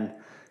else. And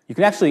you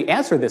can actually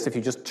answer this if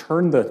you just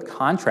turn the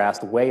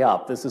contrast way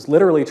up. This is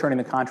literally turning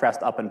the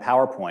contrast up in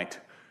PowerPoint.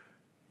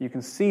 You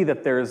can see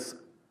that there's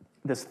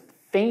this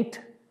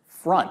faint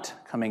front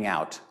coming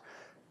out.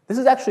 This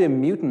is actually a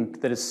mutant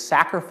that has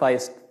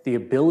sacrificed the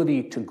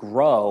ability to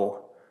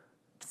grow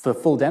to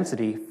full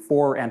density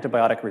for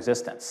antibiotic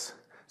resistance.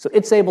 So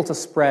it's able to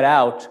spread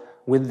out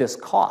with this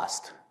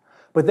cost.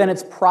 But then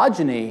its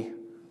progeny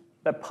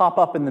that pop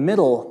up in the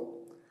middle,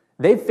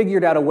 they've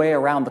figured out a way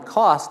around the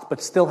cost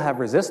but still have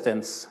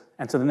resistance,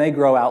 and so then they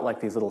grow out like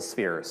these little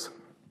spheres.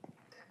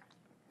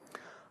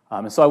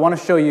 And so I want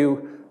to show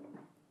you,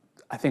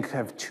 I think I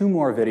have 2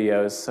 more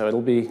videos, so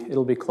it'll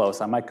be close.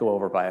 I might go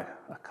over by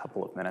a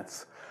couple of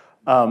minutes.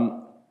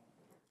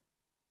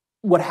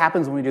 What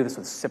happens when we do this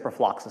with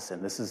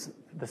ciprofloxacin? This is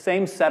the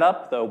same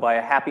setup, though by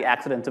a happy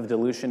accident of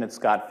dilution, it's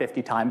got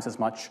 50 times as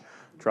much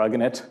drug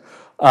in it.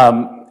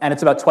 And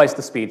it's about twice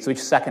the speed, so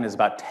each second is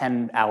about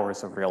 10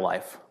 hours of real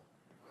life.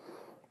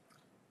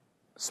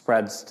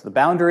 Spreads to the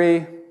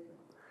boundary,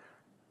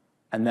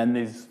 and then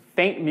these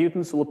faint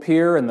mutants will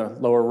appear in the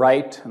lower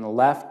right and the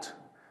left.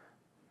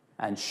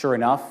 And sure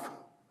enough,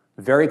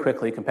 very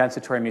quickly,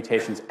 compensatory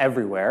mutations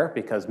everywhere,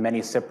 because many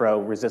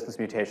cipro resistance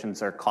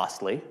mutations are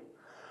costly.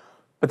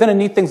 But then a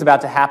neat thing's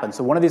about to happen.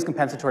 So one of these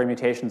compensatory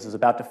mutations is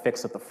about to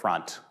fix at the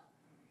front.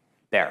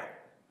 There.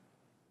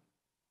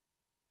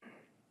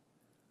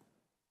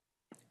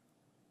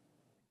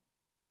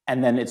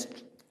 And then it's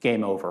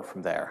game over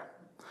from there.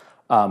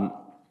 And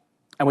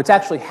what's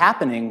actually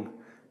happening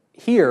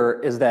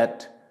here is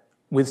that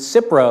with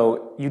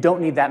cipro, you don't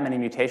need that many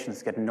mutations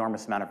to get an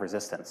enormous amount of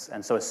resistance.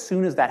 And so as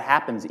soon as that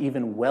happens,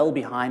 even well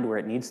behind where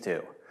it needs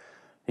to,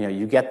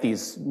 you get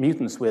these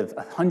mutants with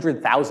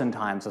 100,000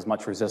 times as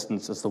much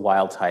resistance as the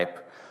wild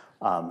type.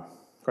 Of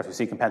course, we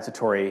see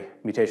compensatory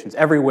mutations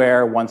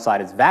everywhere. One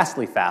side is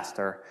vastly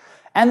faster.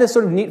 And this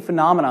sort of neat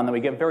phenomenon that we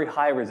get very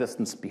high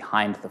resistance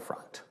behind the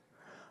front.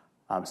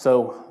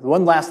 So the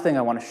one last thing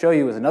I want to show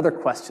you is another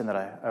question that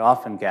I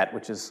often get,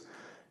 which is,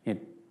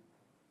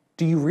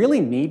 do you really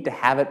need to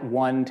have it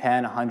 1,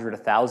 10, 100,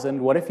 1,000?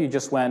 What if you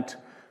just went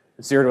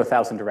 0 to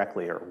 1,000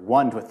 directly, or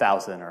 1 to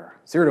 1,000, or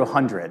 0 to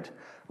 100,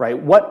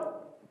 right?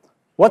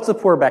 What's a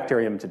poor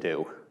bacterium to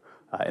do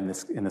in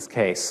this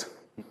case?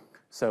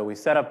 So we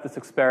set up this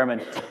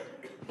experiment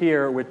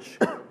here, which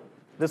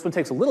this one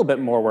takes a little bit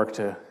more work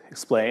to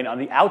explain. On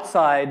the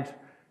outside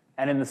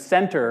and in the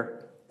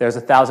center, there's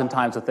 1,000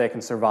 times what they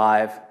can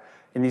survive.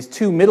 In these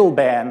 2 middle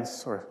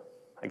bands, or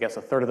I guess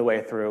a third of the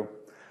way through,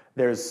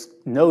 there's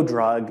no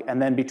drug.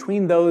 And then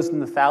between those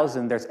and the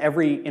 1,000, there's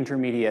every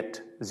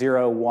intermediate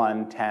 0,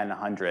 1, 10,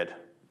 100. This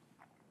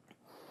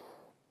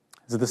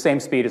is the same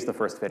speed as the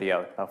first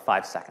video, about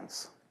 5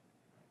 seconds.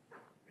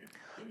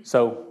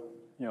 So,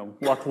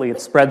 luckily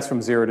it spreads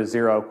from 0 to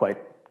 0 quite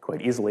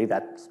easily.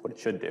 That's what it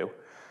should do.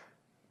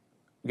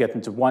 You get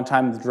into 1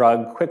 time the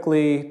drug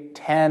quickly,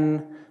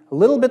 10, a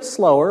little bit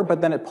slower,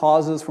 but then it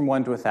pauses from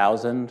 1 to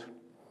 1,000.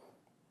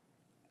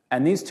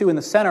 And these 2 in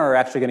the center are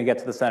actually going to get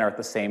to the center at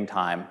the same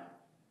time.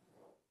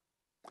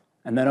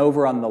 And then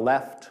over on the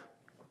left,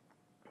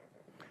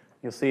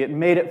 you'll see it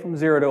made it from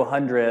 0 to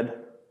 100.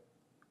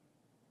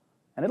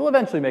 And it'll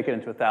eventually make it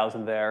into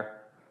 1,000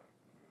 there.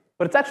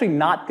 But it's actually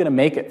not going to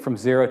make it from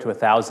 0 to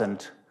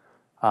 1,000.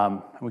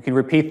 We can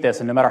repeat this,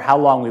 and no matter how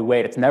long we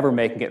wait, it's never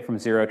making it from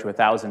 0 to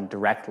 1,000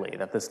 directly,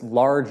 that this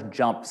large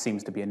jump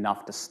seems to be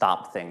enough to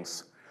stop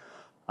things.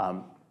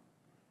 And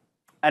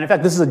in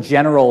fact, this is a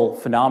general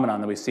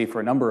phenomenon that we see for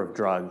a number of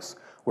drugs,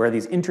 where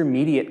these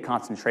intermediate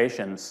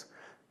concentrations,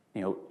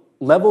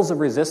 levels of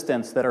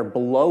resistance that are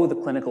below the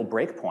clinical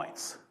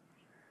breakpoints,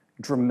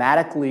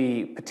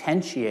 dramatically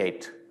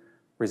potentiate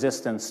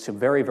resistance to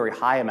very, very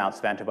high amounts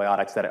of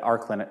antibiotics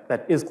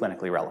that is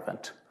clinically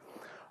relevant.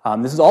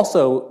 This is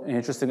also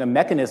a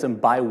mechanism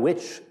by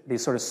which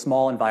these sort of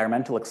small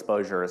environmental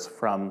exposures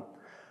from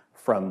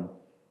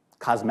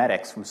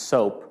cosmetics, from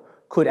soap,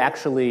 could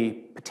actually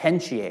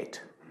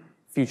potentiate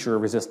future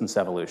resistance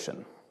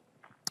evolution.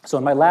 So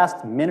in my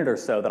last minute or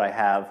so that I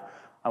have,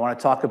 I want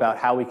to talk about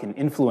how we can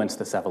influence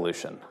this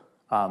evolution.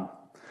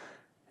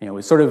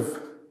 It's sort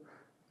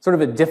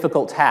of a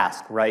difficult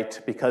task,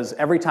 right? Because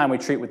every time we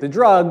treat with the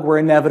drug, we're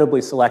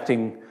inevitably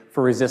selecting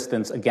for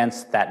resistance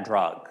against that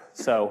drug.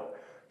 So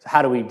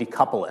how do we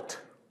decouple it?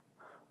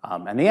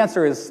 And the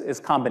answer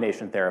is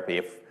combination therapy.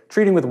 If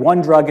treating with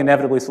one drug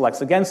inevitably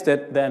selects against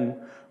it, then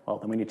well,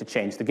 then we need to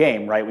change the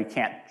game, right? We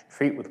can't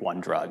treat with one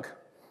drug.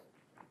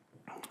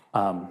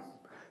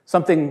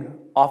 Something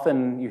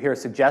often you hear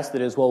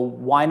suggested is, well,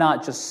 why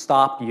not just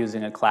stop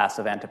using a class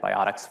of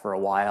antibiotics for a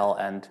while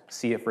and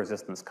see if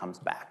resistance comes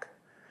back?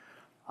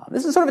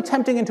 This is sort of a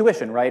tempting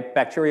intuition, right?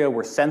 Bacteria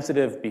were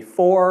sensitive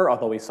before,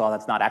 although we saw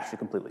that's not actually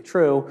completely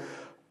true.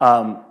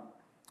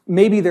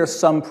 Maybe there's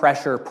some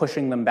pressure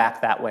pushing them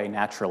back that way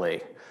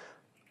naturally.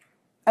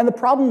 And the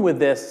problem with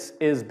this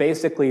is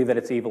basically that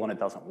it's evil and it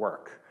doesn't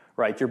work,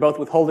 right? You're both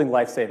withholding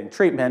life-saving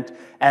treatment,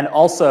 and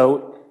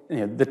also,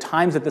 the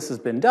times that this has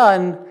been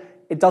done,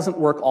 it doesn't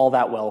work all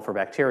that well for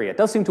bacteria. It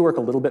does seem to work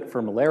a little bit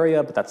for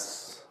malaria, but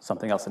that's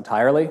something else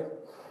entirely.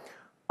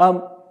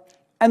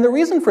 And the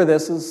reason for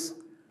this is,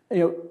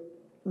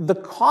 the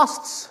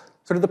costs,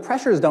 sort of the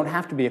pressures don't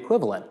have to be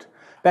equivalent.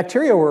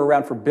 Bacteria were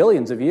around for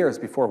billions of years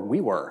before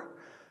we were.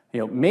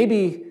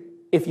 Maybe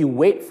if you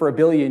wait for a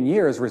billion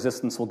years,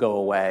 resistance will go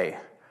away.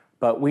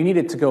 But we need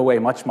it to go away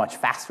much, much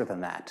faster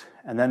than that.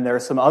 And then there are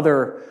some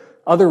other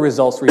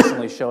results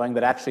recently showing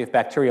that actually if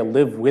bacteria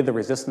live with the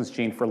resistance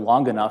gene for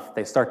long enough,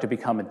 they start to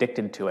become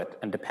addicted to it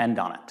and depend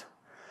on it.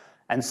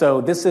 And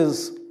so this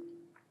is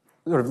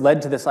sort of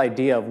led to this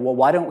idea of, well,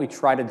 why don't we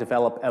try to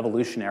develop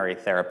evolutionary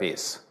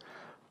therapies?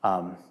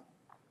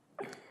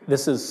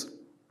 This is,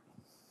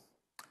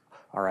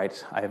 all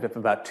right, I have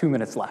about 2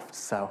 minutes left,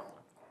 so.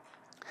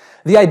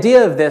 The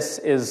idea of this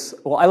is,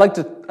 well, I like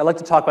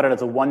to talk about it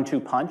as a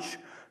 1-2 punch,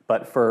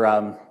 but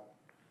for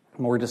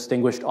more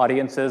distinguished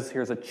audiences,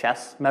 here's a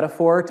chess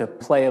metaphor to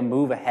play a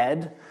move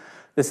ahead.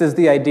 This is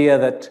the idea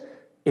that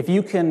if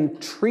you can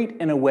treat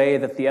in a way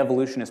that the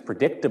evolution is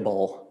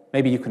predictable,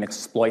 maybe you can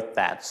exploit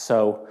that.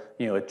 So,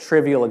 a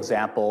trivial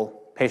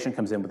example, patient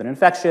comes in with an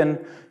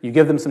infection, you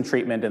give them some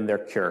treatment and they're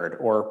cured,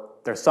 or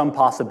there's some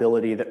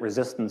possibility that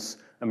resistance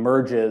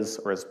emerges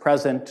or is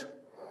present.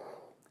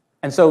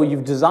 And so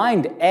you've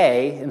designed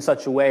A in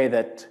such a way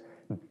that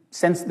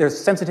there's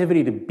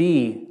sensitivity to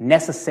B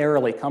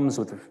necessarily comes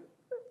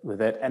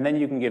with it, and then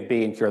you can give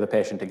B and cure the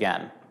patient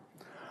again.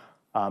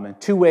 And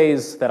two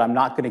ways that I'm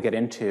not going to get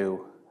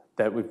into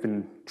that we've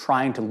been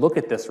trying to look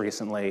at this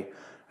recently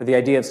are the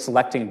idea of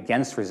selecting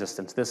against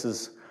resistance. This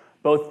is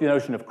both the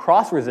notion of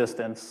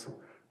cross-resistance,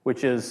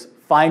 which is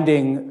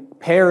finding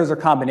pairs or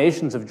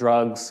combinations of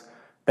drugs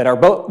that are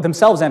both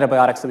themselves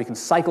antibiotics that we can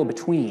cycle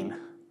between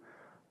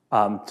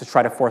to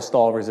try to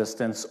forestall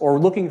resistance, or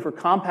looking for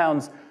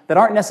compounds that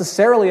aren't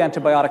necessarily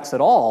antibiotics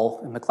at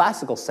all in the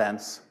classical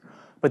sense,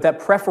 but that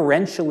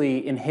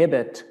preferentially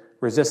inhibit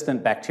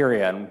resistant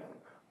bacteria. And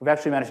we've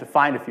actually managed to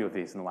find a few of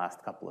these in the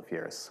last couple of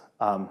years.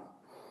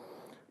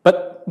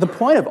 But the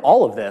point of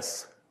all of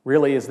this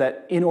really is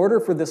that in order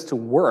for this to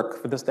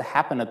work, for this to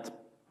happen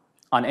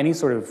on any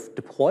sort of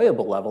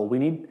deployable level, we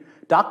need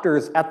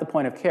doctors at the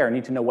point of care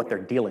need to know what they're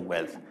dealing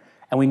with,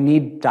 and we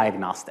need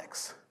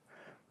diagnostics.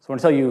 So I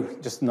want to tell you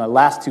just in the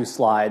last 2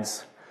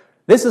 slides,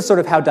 this is sort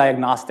of how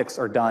diagnostics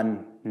are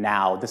done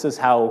now. This is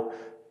how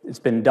it's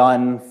been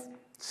done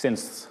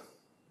since,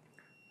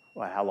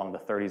 how long, the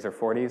 30s or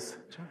 40s?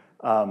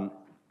 Sure.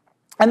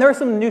 And there are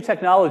some new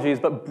technologies,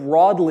 but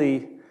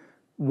broadly,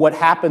 what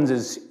happens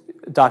is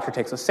a doctor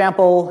takes a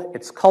sample,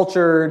 it's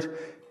cultured,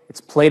 it's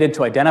plated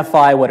to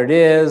identify what it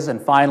is, and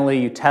finally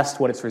you test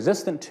what it's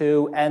resistant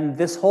to, and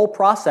this whole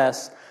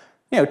process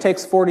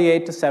takes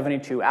 48 to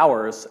 72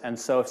 hours. And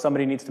so if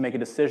somebody needs to make a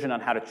decision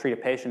on how to treat a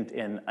patient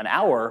in an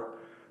hour,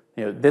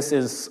 this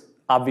is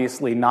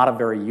obviously not a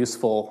very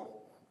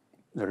useful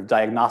sort of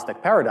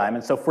diagnostic paradigm.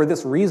 And so for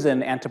this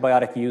reason,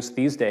 antibiotic use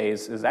these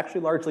days is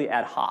actually largely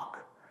ad hoc.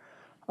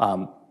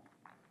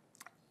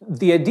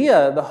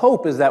 The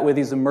hope is that with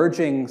these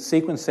emerging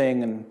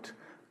sequencing and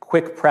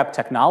quick prep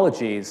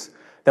technologies,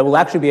 that we'll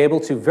actually be able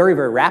to very,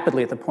 very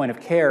rapidly at the point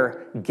of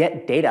care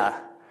get data.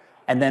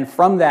 And then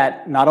from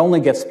that, not only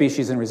get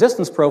species and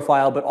resistance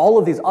profile, but all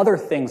of these other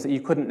things that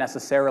you couldn't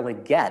necessarily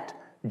get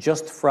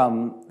just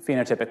from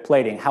phenotypic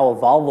plating, how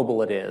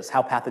evolvable it is,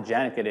 how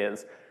pathogenic it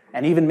is,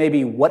 and even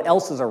maybe what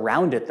else is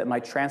around it that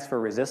might transfer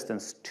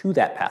resistance to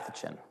that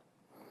pathogen.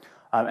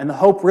 And the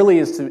hope really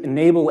is to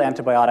enable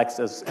antibiotics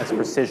as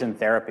precision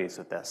therapies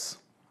with this.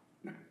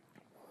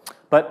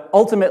 But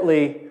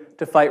ultimately,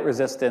 to fight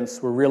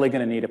resistance, we're really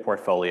going to need a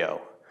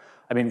portfolio.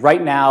 I mean,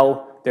 right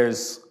now,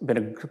 there's been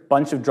a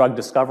bunch of drug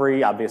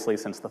discovery, obviously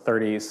since the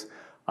 30s,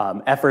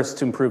 efforts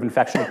to improve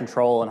infection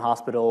control in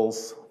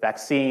hospitals,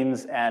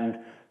 vaccines, and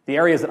the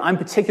areas that I'm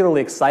particularly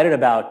excited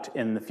about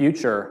in the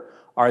future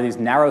are these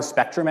narrow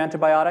spectrum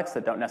antibiotics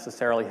that don't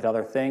necessarily hit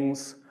other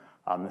things,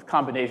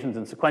 combinations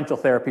and sequential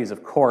therapies,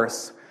 of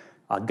course,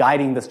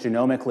 guiding this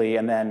genomically,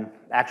 and then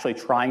actually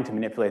trying to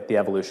manipulate the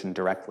evolution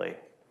directly.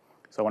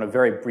 So I want to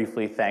very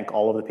briefly thank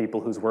all of the people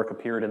whose work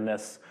appeared in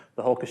this,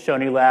 the whole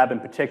Kashoni lab, in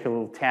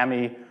particular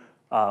Tammy,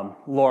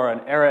 Laura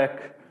and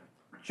Eric,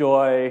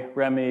 Joy,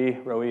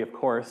 Remy, Roe, of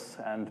course,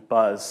 and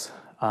Buzz.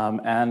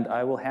 And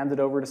I will hand it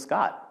over to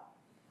Scott.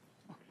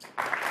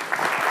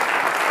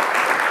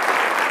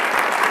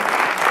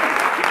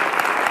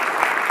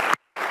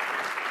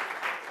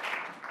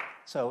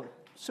 So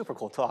super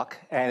cool talk,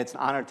 and it's an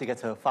honor to get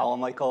to follow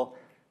Michael.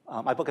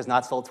 My book has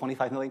not sold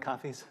 25 million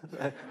copies.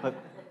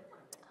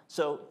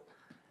 So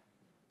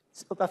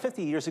about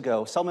 50 years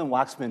ago, Selman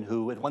Waksman,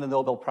 who had won the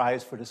Nobel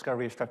Prize for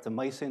discovery of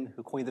streptomycin,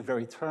 who coined the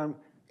very term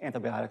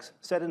antibiotics,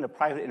 said in a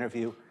private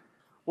interview,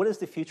 "What is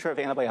the future of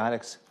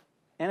antibiotics?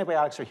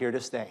 Antibiotics are here to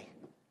stay.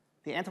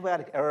 The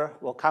antibiotic era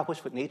will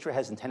accomplish what nature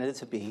has intended it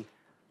to be,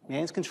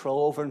 man's control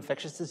over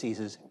infectious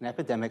diseases and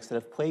epidemics that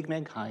have plagued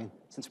mankind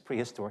since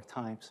prehistoric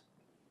times."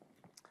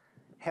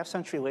 Half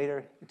century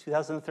later, in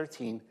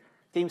 2013,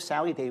 Dame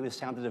Sally Davis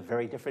sounded a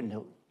very different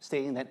note,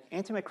 stating that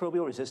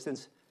antimicrobial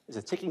resistance is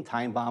a ticking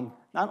time bomb,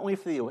 not only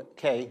for the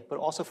UK, but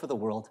also for the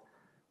world.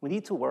 We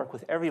need to work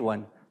with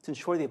everyone to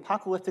ensure the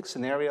apocalyptic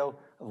scenario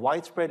of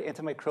widespread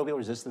antimicrobial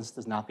resistance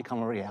does not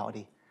become a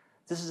reality.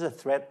 This is a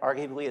threat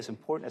arguably as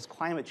important as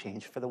climate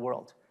change for the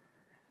world.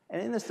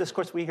 And in this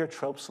discourse, we hear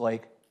tropes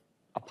like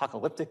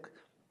apocalyptic,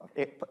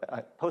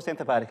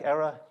 post-antibiotic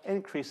era, and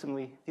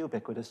increasingly the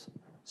ubiquitous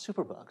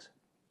superbugs.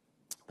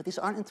 But these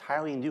aren't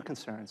entirely new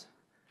concerns.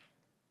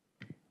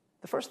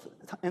 The first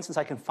instance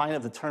I can find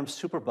of the term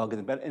superbug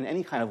in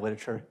any kind of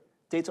literature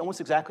dates almost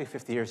exactly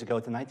 50 years ago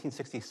to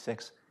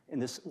 1966 in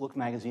this Look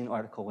magazine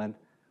article when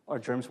Are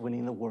Germs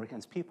Winning the War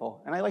Against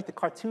People? And I like the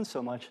cartoon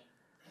so much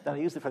that I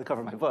used it for the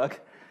cover of my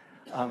book.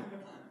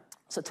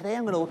 So today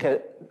I'm going to look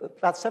at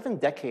about 7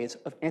 decades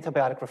of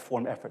antibiotic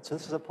reform efforts. So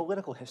this is a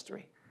political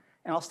history.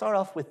 And I'll start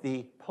off with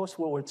the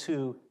post-World War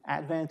II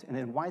advent and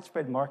then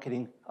widespread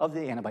marketing of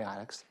the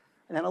antibiotics.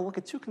 And then I'll look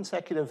at 2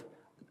 consecutive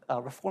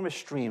reformist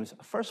streams.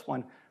 The first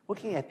one,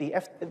 looking at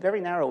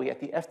very narrowly at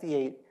the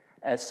FDA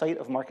as site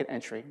of market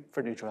entry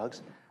for new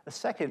drugs. A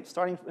second,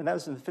 and that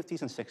was in the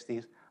 50s and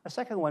 60s. A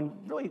second one,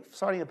 really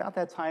starting about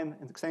that time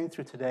and extending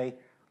through today,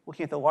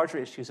 looking at the larger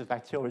issues of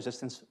bacterial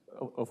resistance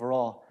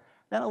overall.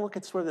 Then I'll look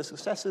at sort of the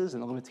successes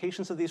and the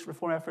limitations of these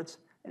reform efforts,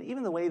 and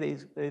even the way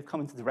they've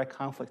come into direct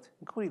conflict,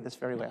 including this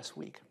very last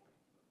week.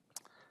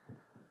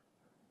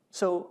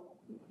 So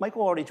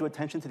Michael already drew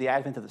attention to the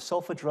advent of the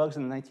sulfa drugs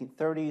in the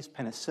 1930s,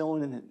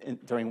 penicillin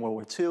during World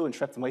War II, and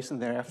streptomycin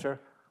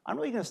thereafter. I'm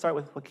really going to start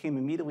with what came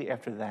immediately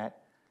after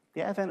that,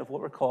 the advent of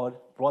what were called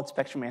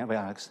broad-spectrum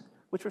antibiotics,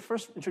 which were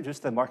first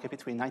introduced to the market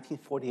between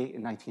 1948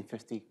 and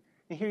 1950.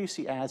 And here you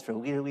see ads for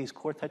Lederle's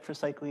core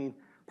tetracycline,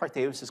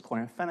 Parke-Davis's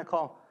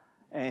chloramphenicol,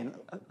 and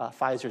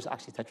Pfizer's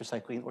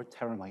oxytetracycline or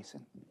terramycin.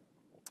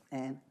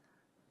 And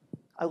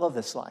I love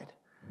this slide.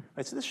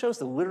 Right, so this shows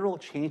the literal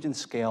change in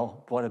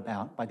scale brought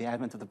about by the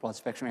advent of the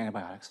broad-spectrum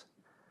antibiotics.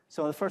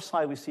 So on the first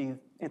slide, we see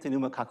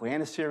antipneumococcal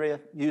antisseria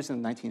used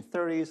in the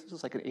 1930s. This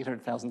is like an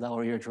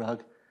 $800,000 a year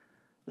drug.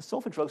 The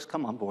sulfa drugs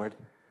come on board.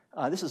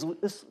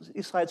 These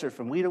slides are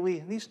from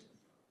Lederle. These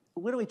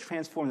literally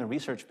transformed the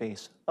research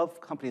base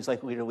of companies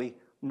like Lederle.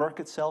 Merck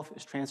itself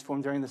is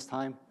transformed during this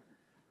time.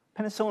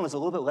 Penicillin is a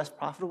little bit less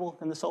profitable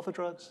than the sulfa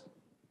drugs.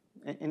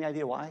 Any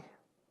idea why?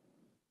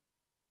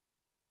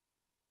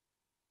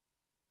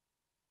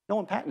 No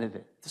one patented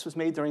it. This was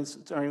made during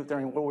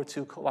World War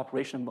II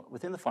cooperation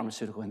within the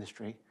pharmaceutical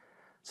industry,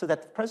 so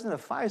that the president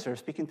of Pfizer,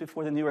 speaking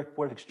before the New York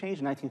Board of Exchange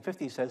in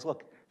 1950, says,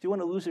 look, if you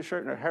want to lose your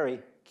shirt in a hurry,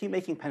 keep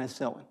making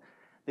penicillin.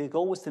 The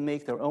goal was to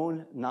make their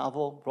own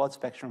novel,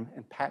 broad-spectrum,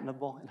 and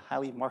patentable and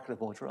highly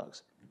marketable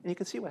drugs. And you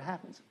can see what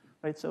happens,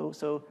 right? So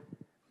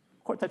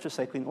core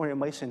tetracycline,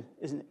 aureomycin,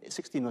 is a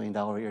 $60 million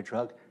a year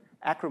drug.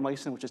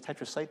 Acromycin, which is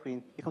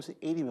tetracycline, becomes an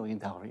 $80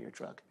 million a year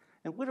drug,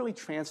 and literally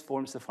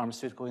transforms the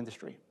pharmaceutical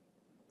industry.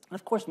 And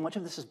of course, much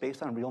of this is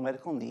based on real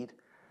medical need,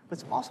 but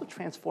it's also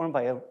transformed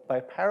by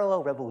a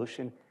parallel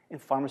revolution in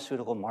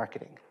pharmaceutical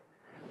marketing.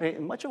 Right?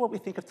 And much of what we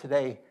think of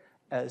today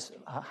as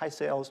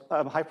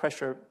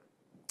high-pressure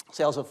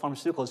sales of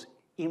pharmaceuticals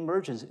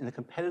emerges in the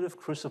competitive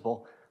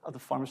crucible of the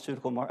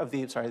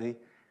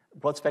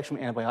broad-spectrum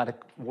antibiotic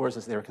wars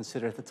as they were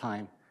considered at the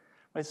time.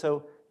 Right?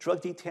 So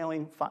drug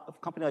detailing, a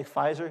company like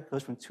Pfizer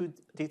goes from 2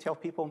 detail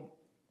people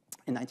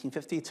in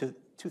 1950 to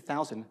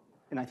 2,000 in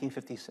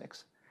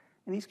 1956.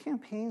 And these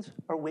campaigns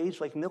are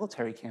waged like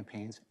military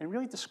campaigns and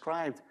really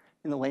described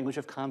in the language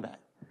of combat.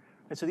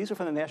 Right, so these are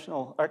from the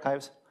National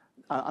Archives.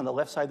 On the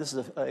left side, this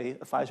is a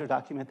Pfizer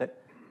document that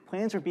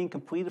plans are being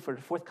completed for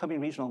the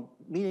forthcoming regional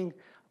meeting.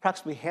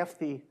 Approximately half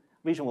the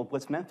region will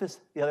blitz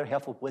Memphis, the other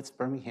half will blitz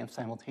Birmingham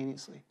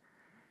simultaneously.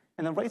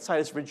 And the right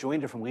side is a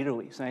rejoinder from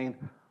Lederle saying,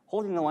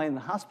 holding the line in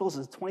the hospitals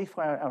is a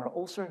 24-hour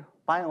ulcer.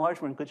 By and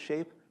large, we're in good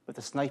shape, but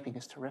the sniping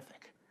is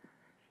terrific.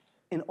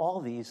 In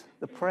all these,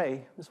 the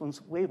prey, this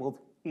one's labeled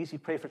easy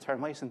prey for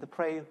terramycin, the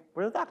prey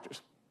were the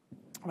doctors,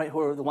 right, who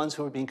are the ones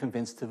who are being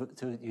convinced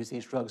to use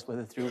these drugs,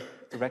 whether through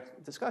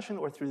direct discussion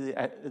or through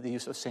the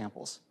use of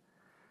samples.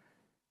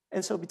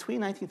 And so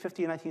between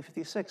 1950 and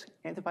 1956,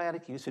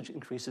 antibiotic usage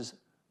increases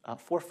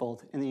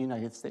 4-fold in the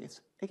United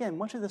States. Again,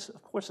 much of this,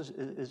 of course,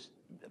 is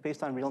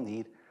based on real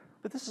need,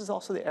 but this is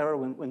also the era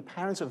when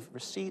patterns of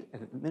receipt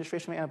and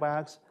administration of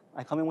antibiotics,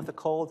 I come in with a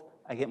cold,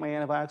 I get my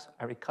antibiotics,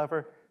 I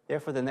recover,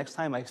 therefore the next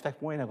time I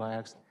expect more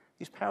antibiotics.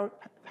 These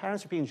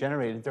patterns are being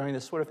generated during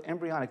this sort of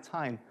embryonic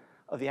time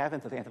of the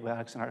advent of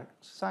antibiotics in our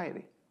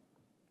society.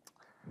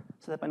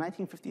 So that by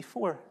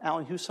 1954,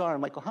 Alan Hussar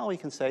and Michael Howley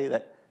can say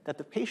that that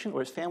the patient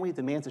or his family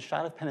demands a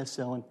shot of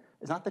penicillin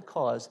is not the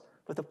cause,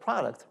 but the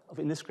product of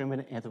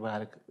indiscriminate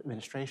antibiotic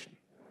administration.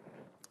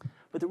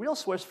 But the real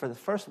source for the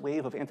first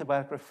wave of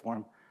antibiotic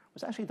reform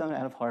was actually done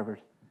out of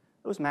Harvard.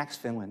 It was Max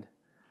Finland,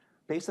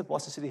 based at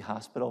Boston City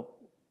Hospital,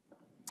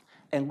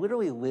 and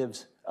literally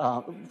lives,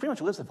 pretty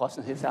much lives at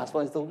Boston City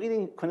Hospital as the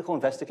leading clinical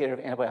investigator of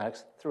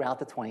antibiotics throughout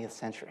the 20th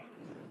century.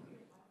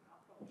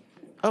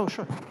 Oh,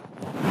 sure.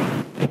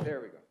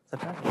 There we go. Is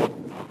that better?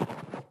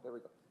 There we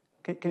go.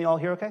 Can you all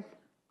hear okay?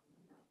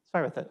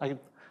 Sorry about that.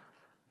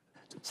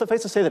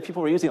 Suffice to say that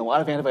people were using a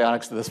lot of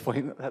antibiotics to this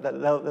point.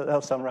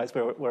 That'll summarize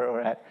where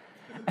we're at.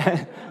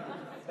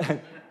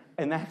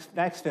 And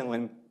Max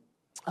Finland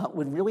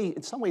would really,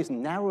 in some ways,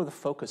 narrow the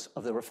focus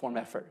of the reform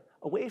effort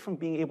away from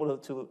being able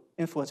to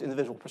influence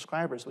individual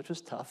prescribers, which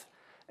was tough,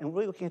 and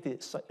really looking at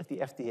the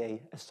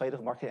FDA as site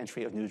of market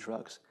entry of new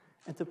drugs.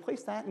 And to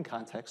place that in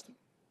context,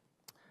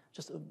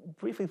 just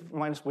briefly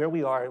remind us where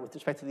we are with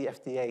respect to the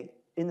FDA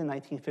in the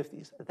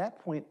 1950s. At that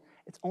point,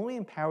 it's only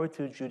empowered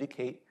to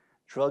adjudicate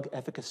drug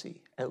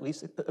efficacy, at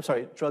least,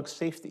 drug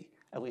safety,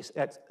 at least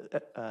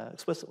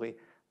explicitly,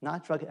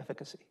 not drug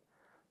efficacy.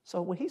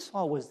 So what he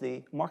saw was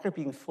the market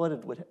being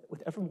flooded with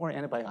ever more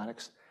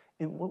antibiotics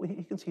in what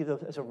he conceived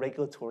of as a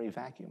regulatory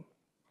vacuum.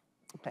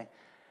 Okay,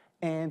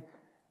 and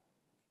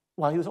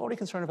while he was already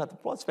concerned about the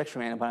broad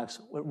spectrum antibiotics,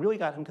 what really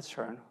got him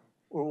concerned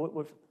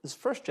were this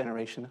first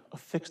generation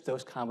of fixed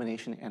dose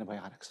combination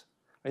antibiotics.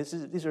 Right?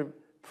 These are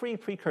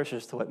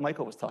precursors to what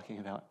Michael was talking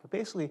about. But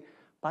basically,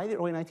 by the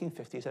early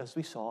 1950s, as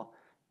we saw,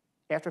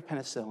 after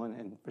penicillin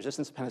and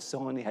resistance to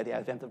penicillin, you had the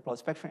advent of broad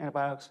spectrum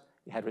antibiotics,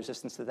 you had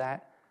resistance to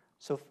that.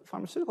 So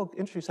pharmaceutical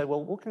industry said,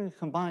 well, what can we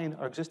combine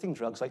our existing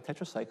drugs like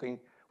tetracycline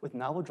with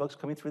novel drugs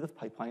coming through the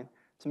pipeline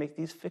to make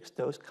these fixed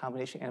dose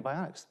combination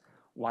antibiotics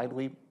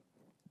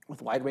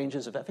with wide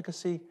ranges of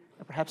efficacy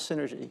and perhaps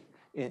synergy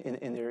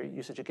in their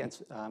usage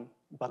against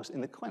bugs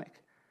in the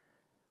clinic.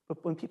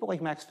 But when people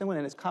like Max Finland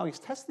and his colleagues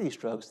tested these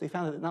drugs, they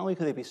found that not only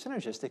could they be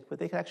synergistic, but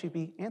they could actually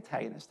be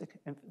antagonistic,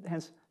 and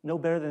hence no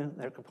better than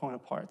their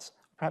component parts,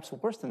 perhaps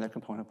worse than their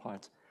component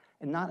parts,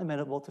 and not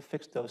amenable to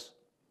fixed dose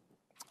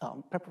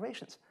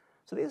preparations.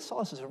 So they saw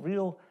this as a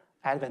real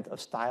advent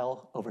of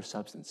style over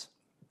substance.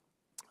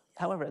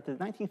 However, at the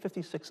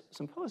 1956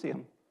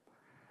 symposium,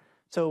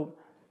 so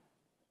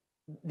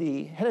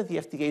the head of the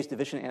FDA's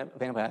division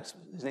of antibiotics,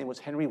 his name was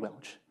Henry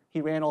Welch.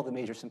 He ran all the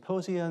major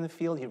symposia in the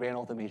field, he ran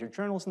all the major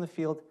journals in the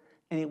field,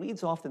 and he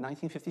leads off the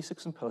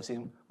 1956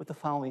 symposium with the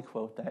following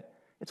quote that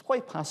it's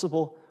quite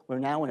possible we're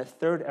now in a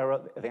third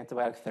era of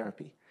antibiotic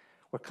therapy,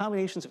 where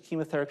combinations of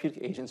chemotherapeutic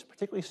agents,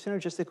 particularly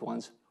synergistic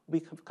ones, will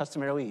be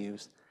customarily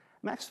used.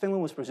 Max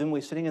Finland was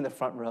presumably sitting in the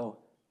front row,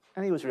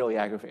 and he was really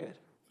aggravated.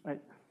 Right?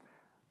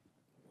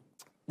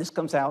 This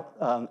comes out,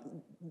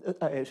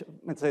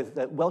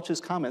 that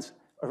Welch's comments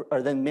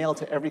are then mailed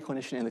to every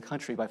clinician in the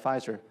country by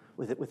Pfizer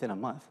within a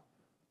month.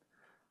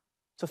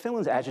 So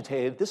Finland's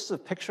agitated. This is a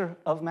picture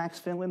of Max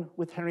Finland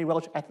with Henry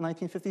Welch at the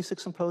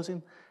 1956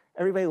 symposium.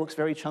 Everybody looks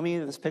very chummy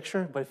in this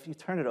picture, but if you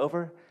turn it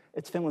over,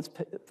 it's Finland's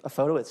a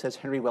photo. It says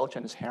Henry Welch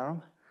and his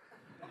harem.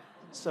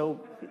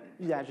 So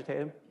he's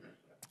agitated.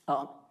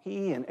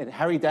 He and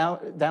Harry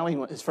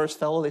Dowling, his first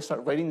fellow, they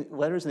start writing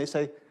letters and they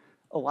say,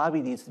 a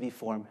lobby needs to be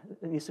formed.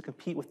 It needs to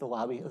compete with the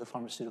lobby of the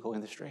pharmaceutical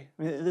industry.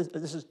 I mean,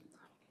 this is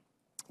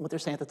what they're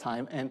saying at the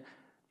time. And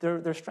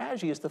their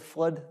strategy is to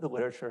flood the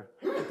literature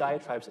with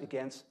diatribes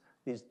against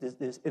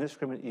this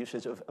indiscriminate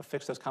usage of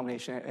fixed dose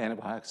combination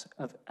antibiotics,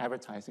 of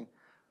advertising.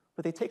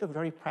 But they take a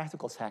very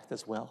practical tact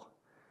as well.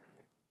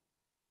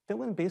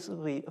 Finland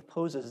basically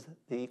opposes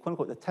the, quote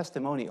unquote, the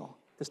testimonial,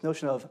 this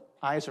notion of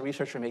I as a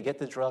researcher may get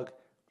the drug,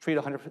 treat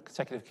 100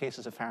 consecutive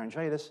cases of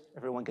pharyngitis,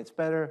 everyone gets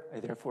better, I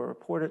therefore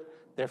report it,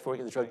 therefore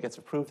the drug gets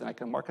approved and I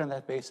can market on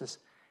that basis.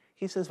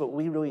 He says what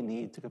we really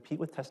need to compete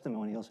with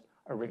testimonials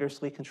are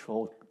rigorously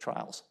controlled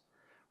trials.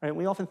 Right?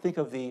 We often think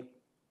of the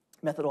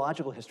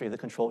methodological history of the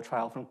controlled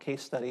trial, from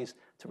case studies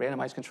to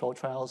randomized controlled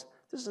trials.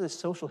 This is a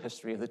social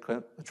history of the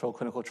controlled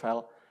clinical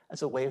trial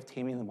as a way of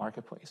taming the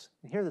marketplace.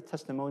 And here the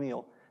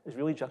testimonial is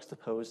really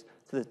juxtaposed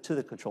to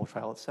the controlled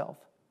trial itself.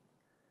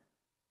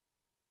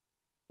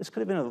 This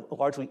could have been a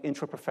largely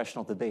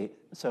intra-professional debate.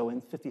 So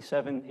in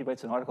 '57, he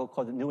writes an article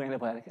called The New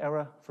Antibiotic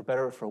Era, for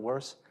better or for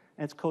worse,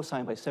 and it's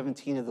co-signed by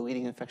 17 of the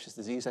leading infectious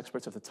disease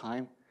experts of the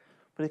time.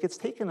 But it gets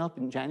taken up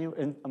in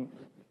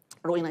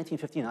early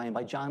 1959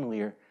 by John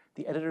Lear,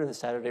 the editor of the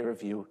Saturday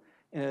Review,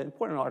 in an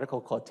important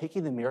article called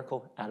Taking the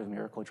Miracle Out of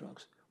Miracle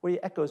Drugs, where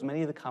he echoes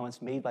many of the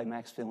comments made by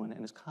Max Finland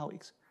and his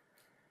colleagues.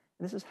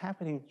 And this is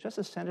happening just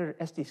as Senator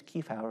Estes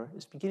Kefauver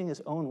is beginning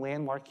his own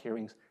landmark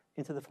hearings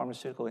into the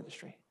pharmaceutical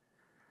industry.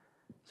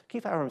 So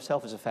Kefauver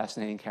himself is a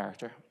fascinating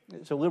character.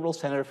 He's a liberal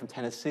senator from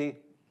Tennessee.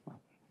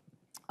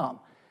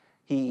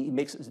 He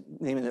makes his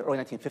name in the early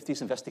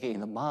 1950s investigating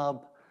the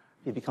mob.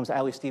 He becomes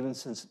Ali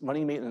Stevenson's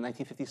running mate in the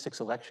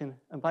 1956 election.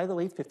 And by the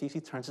late 50s, he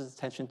turns his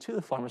attention to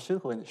the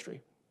pharmaceutical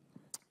industry.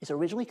 He's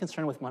originally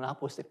concerned with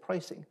monopolistic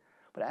pricing.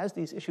 But as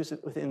these issues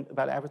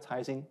about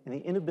advertising and the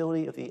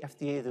inability of the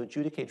FDA to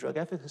adjudicate drug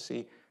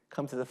efficacy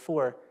come to the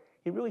fore,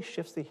 he really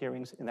shifts the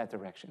hearings in that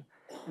direction.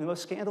 And the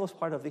most scandalous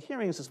part of the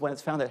hearings is when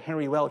it's found that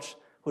Henry Welch,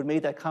 who had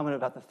made that comment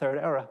about the third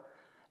era,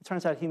 it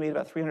turns out he made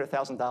about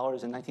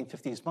 $300,000 in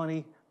 1950s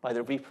money by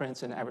the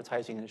reprints and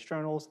advertising in his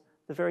journals.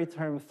 The very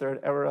term third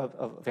era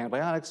of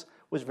antibiotics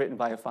was written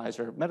by a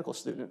Pfizer medical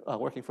student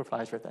working for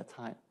Pfizer at that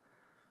time.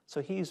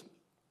 So he's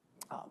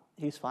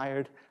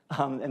fired,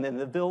 and then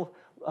the bill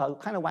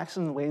kind of waxes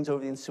and wanes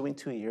over the ensuing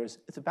 2 years.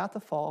 It's about to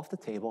fall off the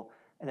table,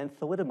 and then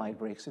thalidomide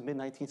breaks in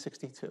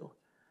mid-1962.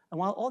 And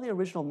while all the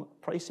original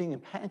pricing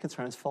and patent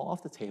concerns fall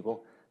off the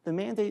table, the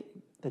mandate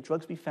that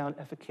drugs be found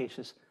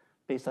efficacious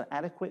based on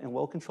adequate and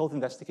well-controlled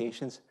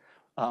investigations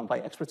by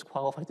experts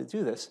qualified to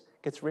do this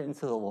gets written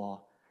into the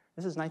law.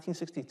 This is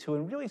 1962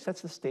 and really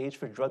sets the stage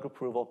for drug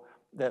approval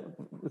that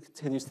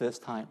continues to this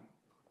time.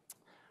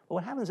 But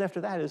what happens after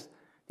that is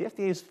the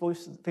FDA is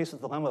faced with the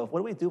dilemma of what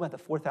do we do about the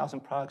 4,000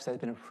 products that had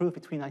been approved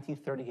between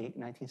 1938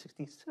 and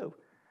 1962?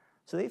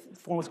 So they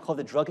formed what's called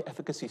the Drug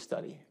Efficacy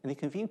Study, and they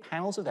convene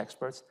panels of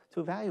experts to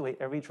evaluate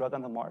every drug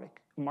on the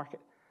market.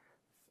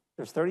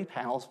 There's 30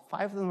 panels,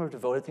 5 of them are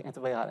devoted to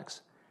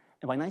antibiotics.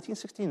 And by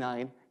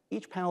 1969,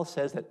 each panel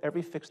says that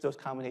every fixed-dose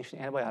combination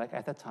antibiotic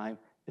at that time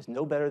is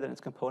no better than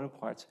its component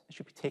parts and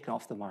should be taken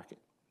off the market.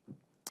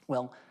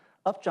 Well,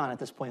 Upjohn at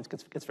this point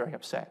gets very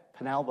upset.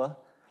 Penalba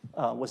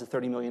was a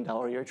 $30 million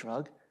a year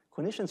drug.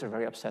 Clinicians are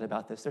very upset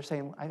about this. They're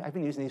saying, I've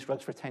been using these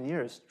drugs for 10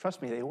 years.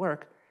 Trust me, they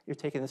work. You're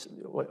taking this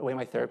away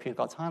my therapeutic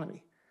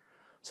autonomy.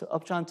 So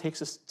Upjohn takes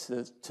this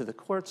to the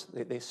courts.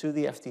 They sue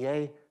the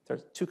FDA. There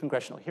are 2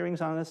 congressional hearings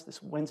on this.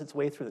 This wends its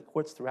way through the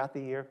courts throughout the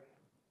year.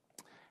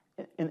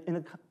 In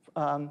the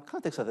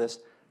context of this,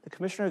 the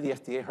commissioner of the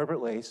FDA,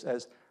 Herbert Lay,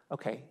 says,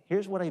 okay,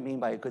 here's what I mean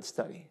by a good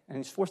study. And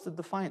he's forced to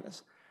define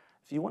this.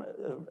 If you want,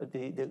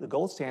 the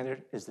gold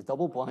standard is the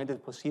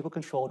double-blinded,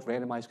 placebo-controlled,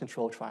 randomized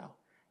controlled trial.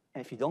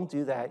 And if you don't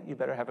do that, you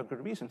better have a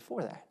good reason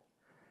for that.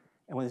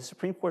 And when the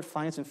Supreme Court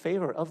finds in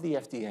favor of the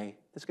FDA,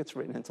 this gets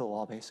written into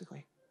law,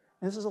 basically.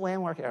 And this is a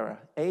landmark era,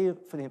 A,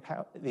 for the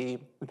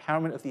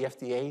empowerment of the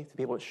FDA to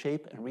be able to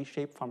shape and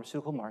reshape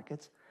pharmaceutical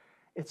markets.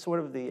 It's sort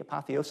of the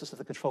apotheosis of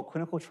the controlled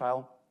clinical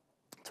trial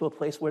to a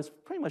place where it's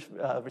pretty much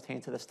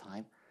retained to this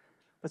time.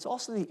 But it's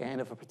also the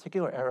end of a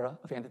particular era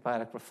of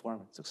antibiotic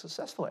reform. It's a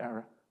successful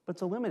era, but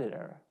it's a limited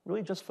era,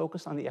 really just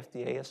focused on the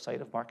FDA as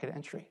site of market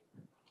entry.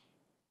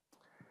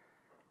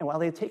 And while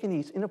they had taken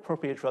these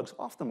inappropriate drugs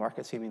off the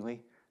market,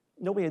 seemingly,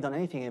 nobody had done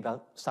anything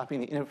about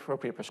stopping the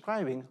inappropriate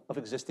prescribing of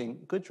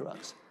existing good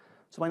drugs.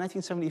 So by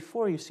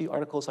 1974, you see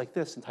articles like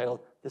this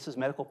entitled, "This is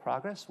Medical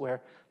Progress,"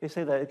 where they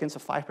say that against a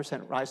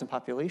 5% rise in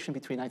population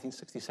between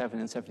 1967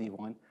 and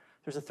 71,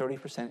 there's a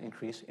 30%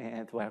 increase in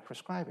antibiotic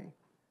prescribing.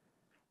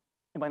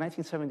 And by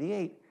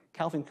 1978,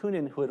 Calvin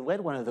Coonan, who had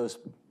led one of those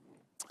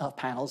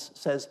panels,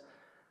 says,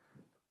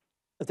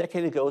 a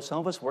decade ago, some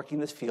of us working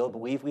in this field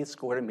believed we had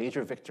scored a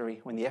major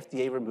victory when the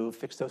FDA removed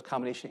fixed-dose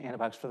combination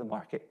antibiotics from the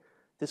market.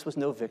 This was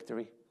no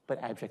victory, but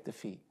abject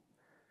defeat.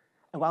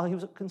 And while he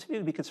was continued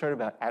to be concerned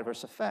about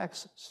adverse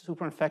effects,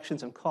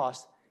 superinfections, and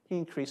cost, he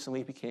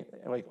increasingly became,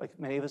 like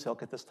many of his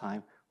ilk at this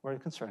time, were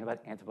concerned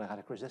about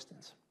antibiotic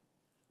resistance.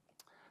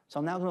 So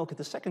I'm now going to look at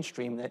the second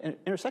stream that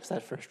intersects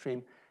that first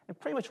stream and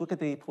pretty much look at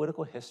the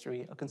political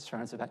history of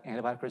concerns about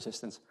antibiotic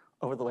resistance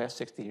over the last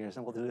 60 years,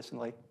 and we'll do this in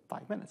like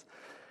 5 minutes.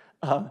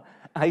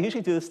 I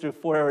usually do this through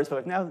 4 hours, but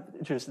I've now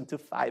introduced into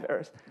 5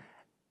 hours.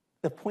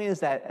 The point is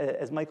that,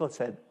 as Michael had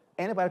said,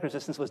 antibiotic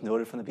resistance was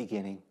noted from the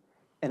beginning.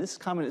 And this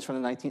comment is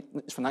from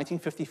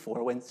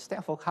 1954, when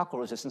staphylococcal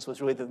resistance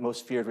was really the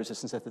most feared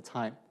resistance at the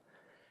time.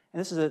 And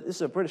this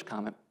is a British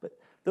comment, but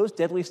those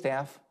deadly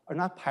staph are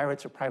not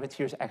pirates or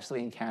privateers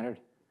accidentally encountered.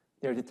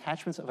 They're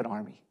detachments of an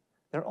army.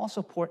 They're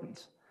also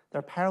portents. There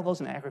are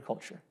parallels in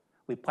agriculture.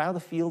 We plow the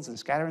fields and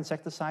scatter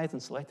insecticides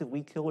and selective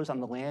weed killers on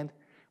the land.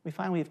 We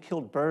find we have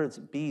killed birds,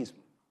 bees,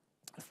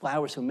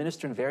 flowers who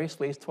minister in various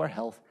ways to our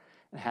health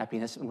and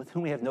happiness, and with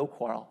whom we have no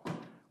quarrel.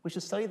 We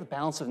should study the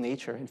balance of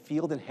nature in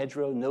field and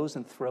hedgerow, nose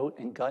and throat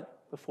and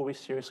gut before we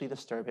seriously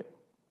disturb it.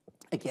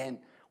 Again,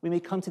 we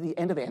may come to the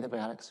end of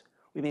antibiotics.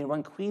 We may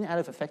run clean out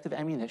of effective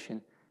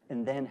ammunition,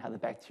 and then how the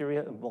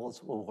bacteria and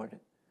molds will reward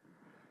it.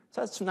 So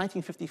that's from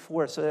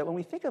 1954. So that when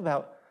we think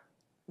about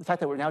the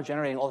fact that we're now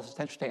generating all this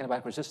attention to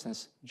antibiotic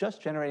resistance,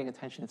 just generating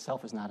attention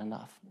itself is not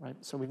enough, right?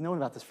 So we've known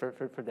about this for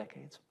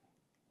decades.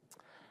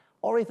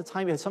 Already at the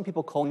time, you had some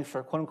people calling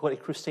for, quote unquote, a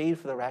crusade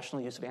for the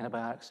rational use of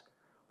antibiotics.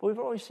 But we've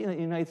already seen that in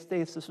the United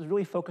States, this was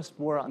really focused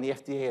more on the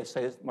FDA as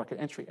site of market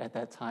entry at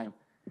that time.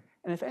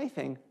 And if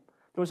anything,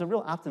 there was a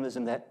real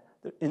optimism that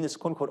in this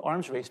quote unquote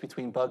arms race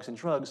between bugs and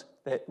drugs,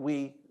 that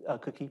we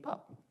could keep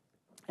up.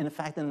 And in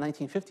fact, in the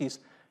 1950s,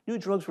 new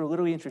drugs were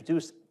literally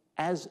introduced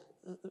as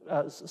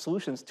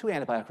solutions to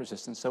antibiotic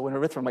resistance. So when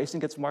erythromycin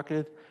gets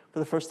marketed for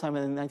the first time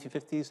in the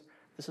 1950s,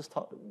 this is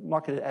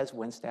marketed as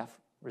when staph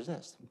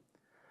resist.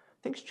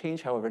 Things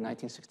change, however, in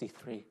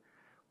 1963.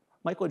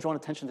 Michael had drawn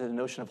attention to the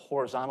notion of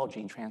horizontal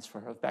gene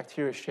transfer, of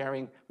bacteria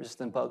sharing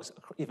resistant bugs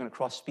even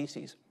across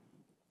species.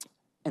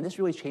 And this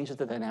really changes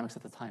the dynamics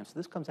at the time. So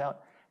this comes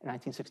out in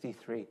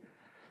 1963.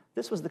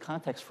 This was the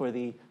context for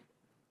the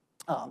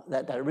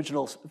that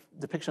original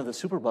depiction of the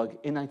superbug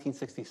in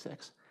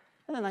 1966.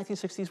 And the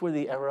 1960s were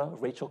the era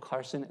of Rachel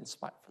Carson and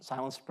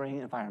Silent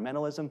Spring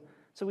environmentalism.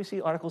 So we see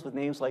articles with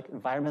names like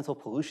environmental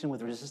pollution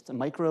with resistant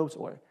microbes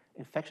or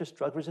infectious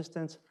drug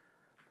resistance.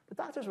 The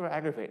doctors were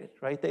aggravated,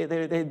 right?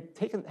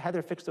 They'd had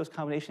their fixed dose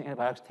combination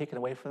antibiotics taken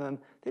away from them.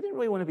 They didn't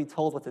really want to be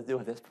told what to do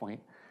at this point.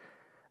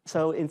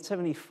 So in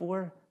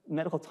 '74,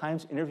 Medical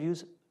Times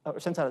interviews or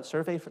sent out a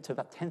survey to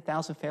about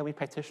 10,000 family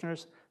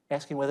practitioners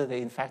asking whether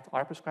they in fact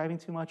are prescribing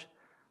too much.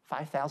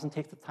 5,000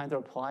 take the time to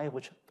reply,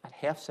 which at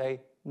half say,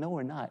 no,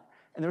 we're not.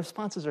 And the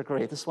responses are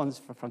great. This one's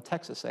from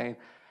Texas saying,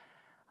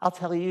 I'll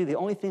tell you, the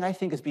only thing I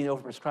think is being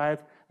overprescribed,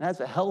 and that's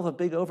a hell of a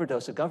big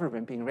overdose of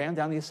government being rammed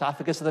down the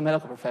esophagus of the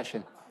medical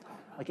profession.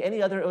 Like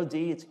any other OD,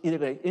 it's either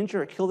going to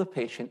injure or kill the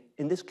patient,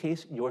 in this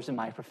case, yours and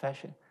my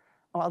profession.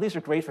 While these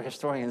are great for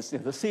historians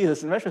to see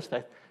this in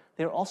retrospect,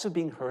 they're also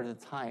being heard at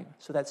the time.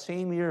 So that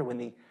same year when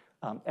the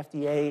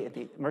FDA,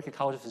 the American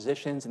College of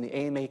Physicians, and the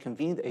AMA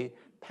convened a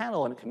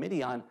panel and a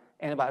committee on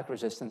antibiotic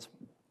resistance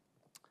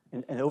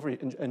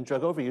and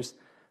drug overuse,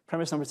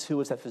 premise number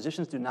 2 is that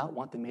physicians do not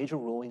want the major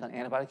ruling on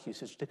antibiotic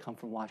usage to come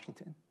from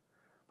Washington.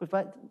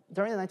 But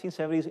during the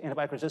 1970s,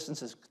 antibiotic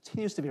resistance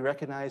continues to be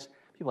recognized.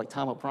 People like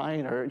Tom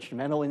O'Brien are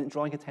instrumental in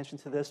drawing attention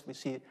to this. We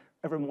see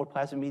ever more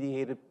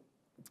plasma-mediated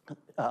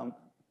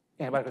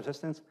antibiotic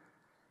resistance.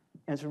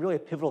 And it's really a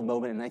pivotal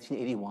moment in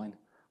 1981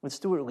 when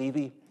Stuart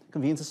Levy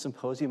convenes a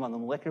symposium on the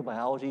molecular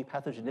biology,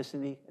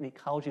 pathogenicity, and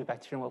ecology of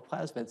bacterial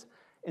plasmids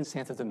in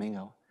Santo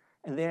Domingo.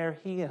 And there,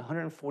 he and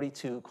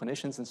 142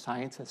 clinicians and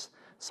scientists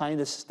signed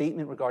this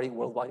statement regarding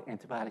worldwide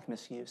antibiotic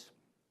misuse.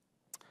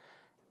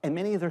 And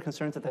many of their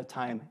concerns at that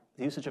time,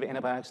 the usage of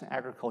antibiotics in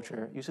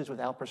agriculture, usage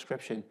without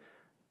prescription,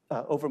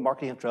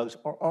 over-marketing of drugs,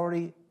 are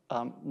already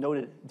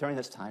noted during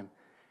this time.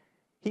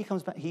 He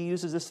comes back, he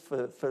uses this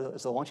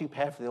as a launching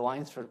pad for the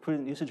Alliance for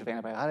Prudent Usage of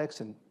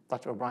Antibiotics, and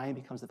Dr. O'Brien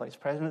becomes the vice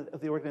president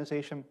of the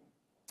organization.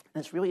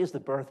 And this really is the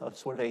birth of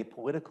sort of a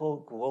political,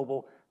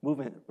 global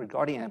movement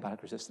regarding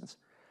antibiotic resistance.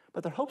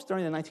 But their hopes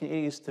during the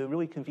 1980s to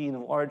really convene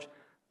large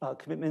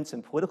commitments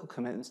and political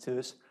commitments to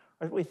this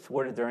are really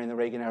thwarted during the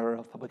Reagan era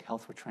of public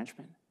health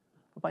retrenchment.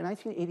 But by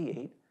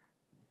 1988,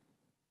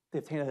 they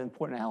obtained an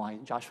important ally,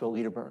 Joshua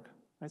Lederberg.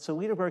 Right? So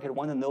Lederberg had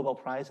won the Nobel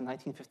Prize in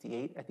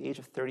 1958 at the age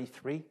of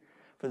 33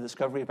 for the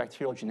discovery of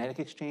bacterial genetic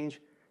exchange,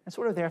 and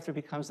sort of thereafter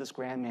becomes this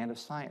grand man of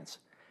science.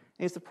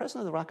 And he's the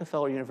president of the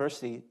Rockefeller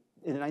University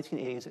in the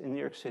 1980s in New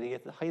York City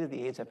at the height of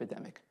the AIDS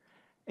epidemic.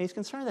 And he's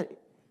concerned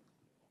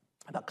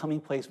about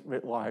coming plagues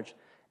writ large,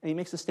 and he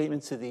makes a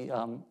statement to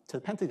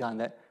the Pentagon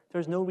that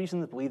there's no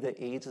reason to believe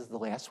that AIDS is the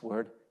last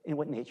word in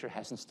what nature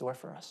has in store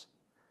for us.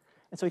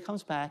 And so he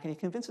comes back and he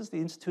convinces the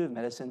Institute of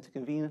Medicine to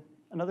convene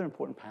another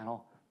important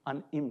panel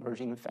on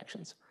emerging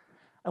infections.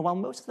 And while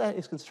most of that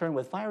is concerned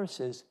with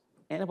viruses,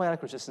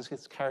 antibiotic resistance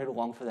gets carried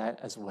along for that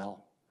as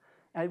well.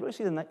 And I really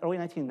see the early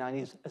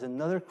 1990s as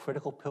another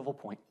critical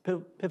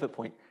pivot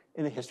point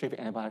in the history of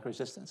antibiotic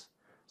resistance.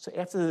 So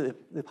after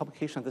the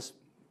publication of this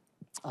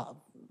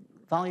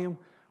volume,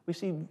 we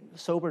see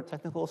sober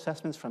technical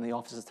assessments from the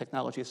Office of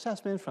Technology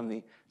Assessment, from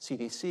the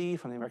CDC,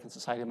 from the American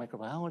Society of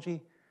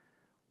Microbiology.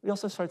 We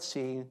also start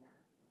seeing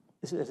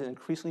this as an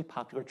increasingly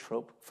popular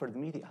trope for the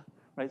media,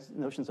 right?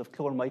 Notions of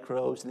killer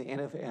microbes and the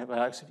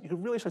antibiotics. You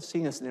could really start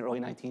seeing this in the early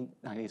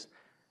 1990s,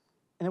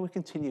 and it would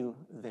continue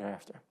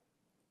thereafter.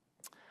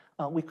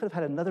 We could have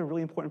had another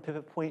really important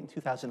pivot point in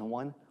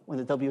 2001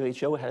 when the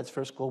WHO had its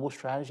first global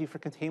strategy for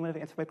containment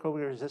of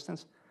antimicrobial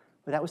resistance,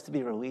 but that was to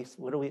be released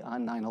literally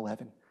on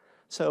 9/11.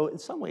 So in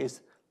some ways,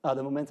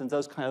 the momentum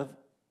does kind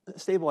of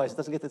stabilize. It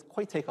doesn't get to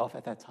quite take off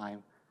at that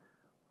time.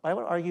 But I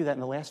would argue that in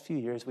the last few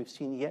years, we've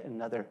seen yet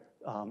another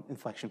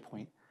inflection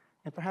point.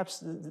 And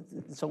perhaps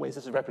in some ways,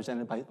 this is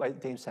represented by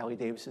Dame Sally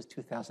Davis's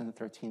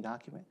 2013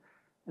 document.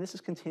 And this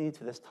has continued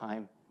to this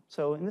time.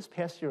 So in this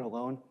past year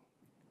alone,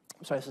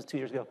 this is 2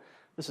 years ago,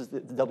 this is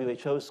the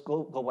WHO's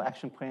Global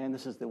Action Plan.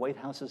 This is the White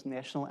House's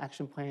National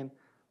Action Plan.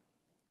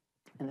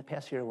 In the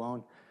past year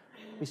alone,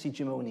 we see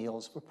Jim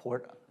O'Neill's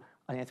report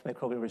on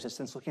antimicrobial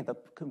resistance, looking at the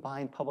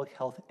combined public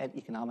health and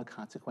economic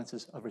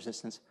consequences of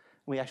resistance.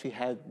 We actually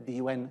had the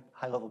UN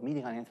high-level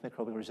meeting on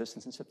antimicrobial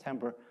resistance in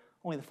September,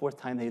 only the 4th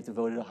time they've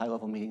devoted a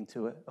high-level meeting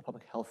to a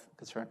public health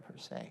concern per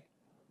se.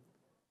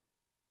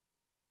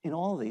 In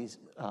all of these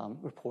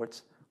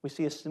reports, we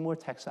see a similar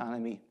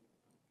taxonomy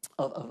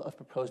of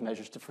proposed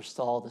measures to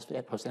forestall this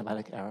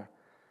post-antibiotic era.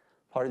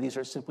 Part of these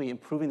are simply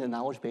improving the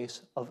knowledge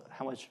base of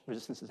how much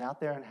resistance is out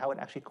there and how it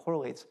actually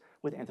correlates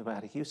with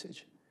antibiotic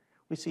usage.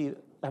 We see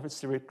efforts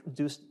to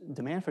reduce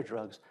demand for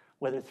drugs,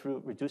 whether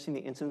through reducing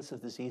the incidence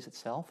of disease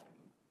itself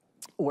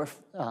or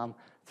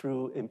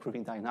through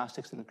improving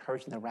diagnostics and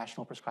encouraging the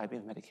rational prescribing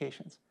of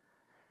medications.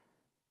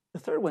 The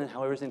third one,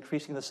 however, is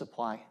increasing the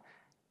supply.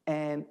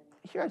 And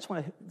here I just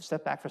want to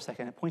step back for a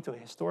second and point to a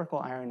historical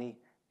irony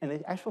and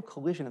the actual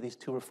collision of these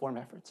two reform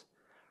efforts.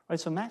 Right,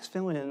 so Max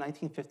Finland in the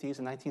 1950s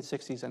and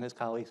 1960s and his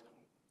colleagues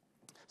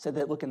said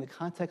that, look, in the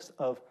context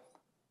of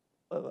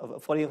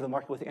flooding of the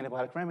market with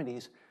antibiotic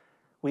remedies,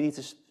 we need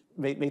to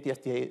make the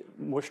FDA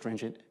more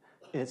stringent.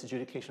 in its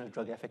adjudication of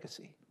drug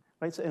efficacy,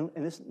 right? So,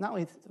 and this not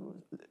only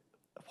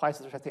applies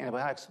with respect to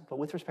antibiotics, but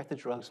with respect to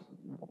drugs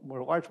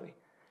more largely.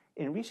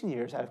 In recent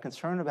years, out of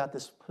concern about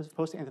this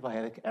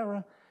post-antibiotic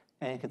era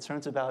and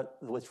concerns about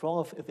the withdrawal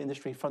of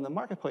industry from the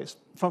marketplace,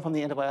 from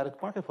the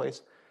antibiotic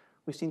marketplace,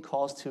 we've seen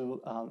calls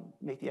to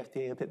make the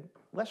FDA a bit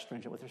less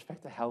stringent with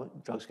respect to how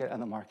drugs get on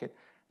the market.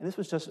 And this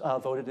was just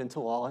voted into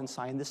law and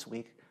signed this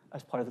week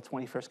as part of the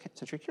 21st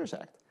Century Cures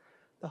Act.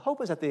 The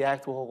hope is that the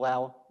act will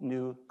allow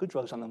new good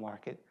drugs on the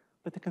market,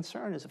 but the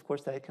concern is, of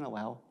course, that it can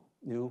allow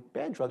new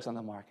bad drugs on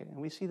the market. And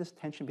we see this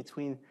tension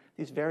between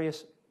these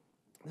various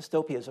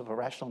dystopias of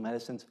irrational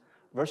medicines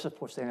versus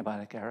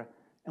post-antibiotic era,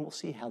 and we'll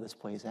see how this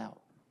plays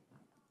out.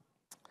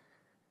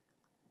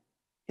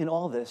 In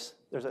all this,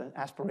 there's an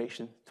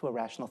aspiration to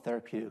irrational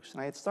therapeutics.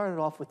 And I had started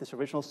off with this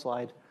original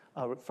slide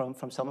from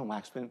Selman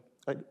Waxman,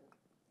 but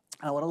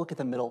I want to look at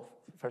the middle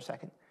for a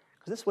second,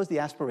 because this was the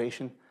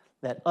aspiration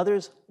that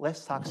others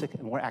less toxic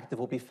and more active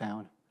will be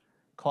found.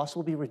 Costs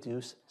will be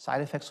reduced, side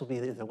effects will be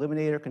either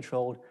eliminated or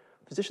controlled.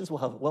 Physicians will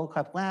have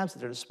well-equipped labs at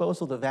their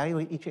disposal to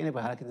evaluate each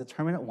antibiotic and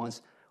determine at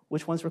once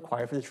which one's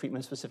required for the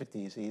treatment of specific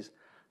disease.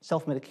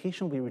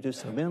 Self-medication will be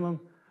reduced to a minimum.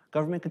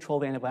 Government control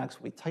of antibiotics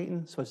will be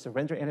tightened so as to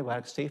render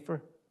antibiotics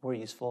safer, more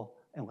useful,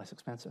 and less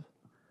expensive.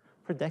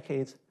 For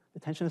decades,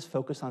 attention is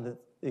focused on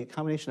the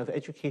combination of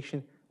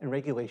education and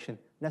regulation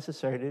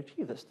necessary to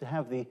achieve this, to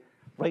have the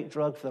right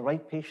drug for the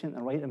right patient,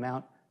 the right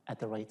amount at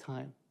the right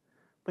time.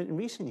 But in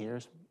recent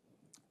years,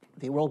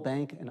 the World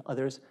Bank and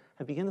others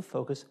have begun to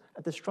focus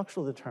at the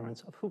structural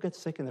determinants of who gets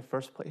sick in the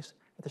first place,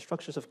 at the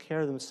structures of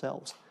care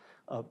themselves,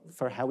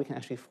 for how we can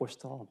actually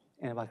forestall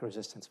antibiotic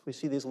resistance. We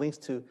see these links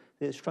to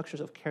the structures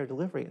of care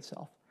delivery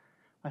itself.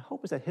 My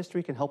hope is that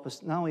history can help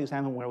us not only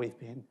examine where we've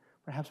been,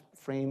 perhaps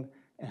frame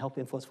and help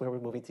influence where we're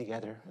moving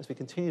together as we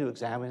continue to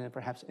examine and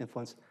perhaps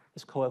influence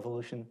this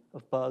coevolution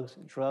of bugs,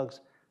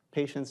 drugs,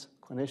 patients,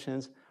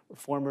 clinicians,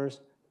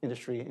 reformers,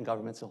 industry, and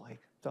governments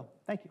alike. So,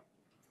 thank you.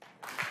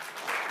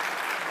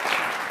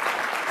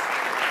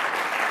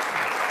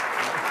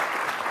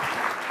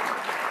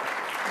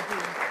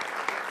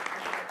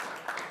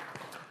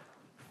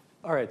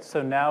 All right,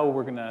 so now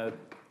we're going to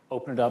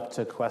open it up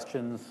to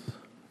questions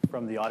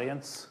from the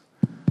audience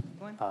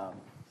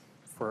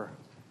for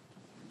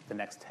the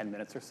next 10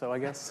 minutes or so, I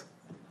guess.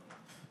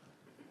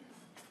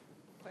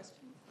 Questions?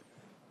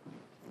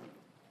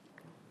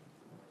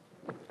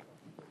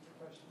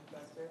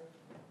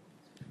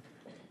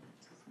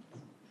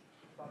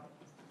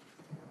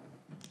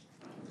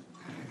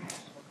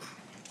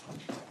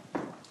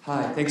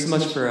 Hi, thanks so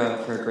much for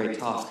a great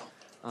talk.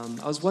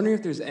 I was wondering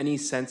if there's any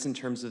sense in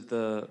terms of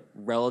the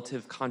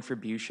relative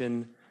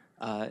contribution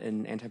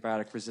in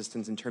antibiotic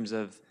resistance in terms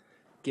of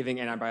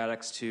giving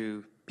antibiotics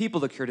to people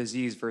to cure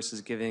disease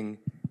versus giving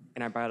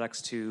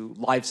antibiotics to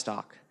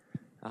livestock.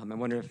 I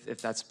wonder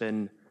if that's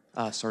been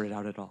sorted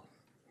out at all.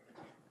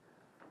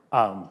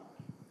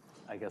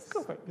 I guess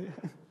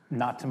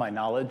not to my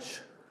knowledge.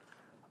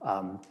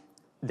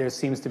 There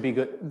seems to be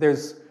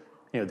there's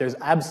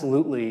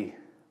absolutely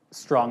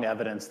strong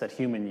evidence that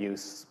human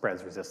use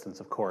spreads resistance,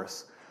 of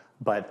course,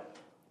 but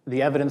the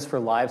evidence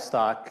for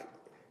livestock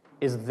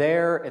is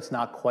there. It's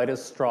not quite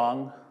as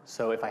strong.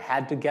 So if I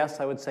had to guess,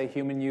 I would say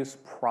human use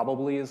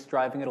probably is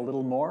driving it a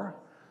little more,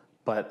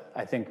 but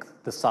I think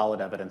the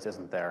solid evidence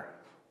isn't there,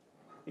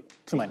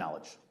 to my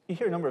knowledge. You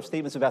hear a number of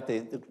statements about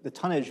the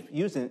tonnage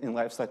used in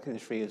livestock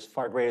industry is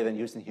far greater than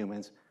used in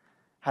humans,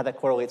 how that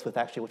correlates with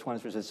actually which one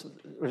is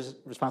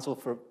responsible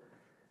for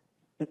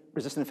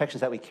resistant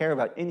infections that we care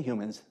about in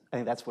humans. I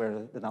think that's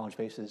where the knowledge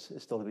base is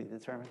still to be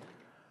determined.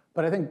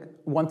 But I think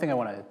one thing I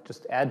want to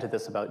just add to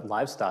this about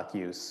livestock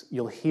use,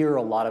 you'll hear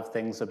a lot of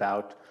things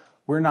about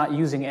we're not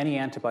using any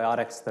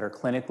antibiotics that are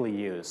clinically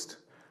used.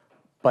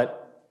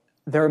 But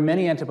there are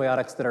many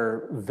antibiotics that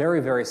are very,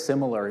 very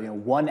similar,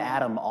 one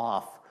atom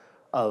off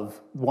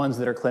of ones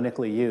that are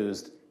clinically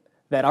used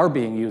that are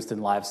being used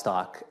in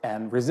livestock.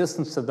 And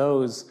resistance to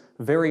those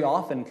very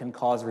often can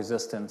cause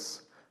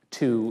resistance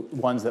to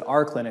ones that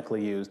are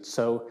clinically used.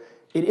 So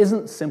it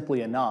isn't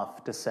simply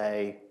enough to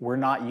say we're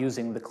not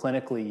using the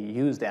clinically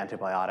used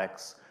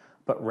antibiotics,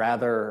 but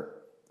rather,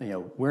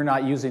 we're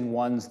not using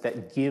ones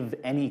that give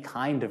any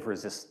kind of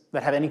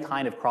that have any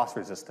kind of cross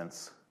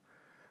resistance.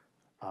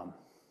 Question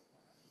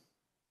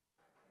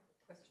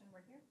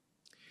right here.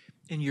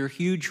 In your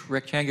huge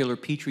rectangular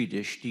petri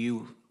dish,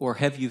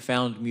 have you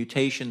found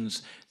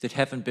mutations that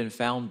haven't been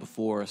found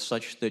before,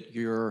 such that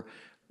you're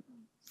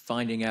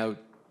finding out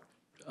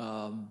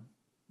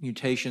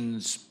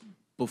mutations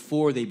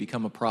before they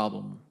become a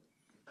problem?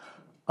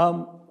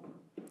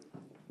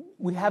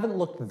 We haven't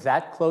looked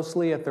that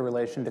closely at the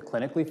relation to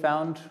clinically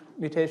found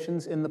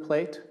mutations in the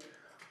plate.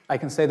 I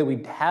can say that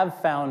we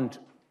have found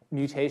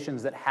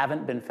mutations that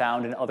haven't been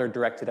found in other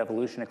directed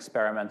evolution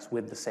experiments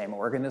with the same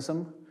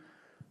organism.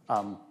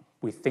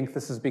 We think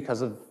this is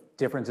because of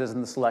differences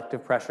in the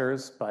selective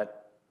pressures,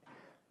 but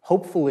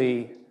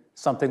hopefully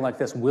something like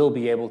this will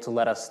be able to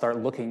let us start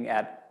looking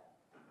at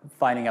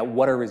finding out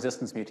what are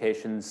resistance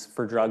mutations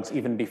for drugs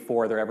even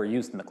before they're ever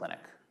used in the clinic.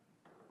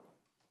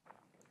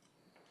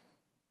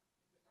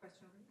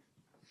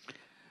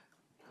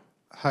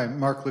 Hi,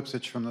 Mark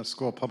Lipsitch from the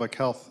School of Public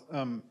Health.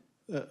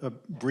 A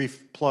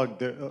brief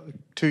plug.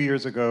 2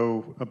 years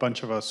ago, a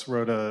bunch of us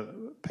wrote a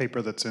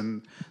paper that's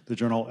in the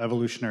journal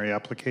Evolutionary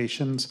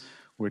Applications,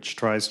 which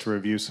tries to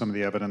review some of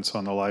the evidence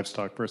on the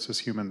livestock versus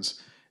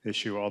humans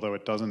issue, although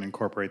it doesn't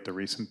incorporate the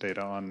recent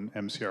data on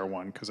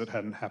MCR1 because it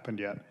hadn't happened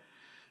yet.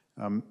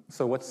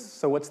 So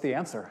what's the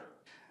answer?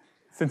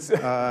 Since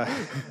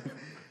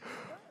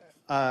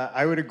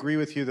I would agree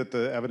with you that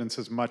the evidence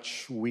is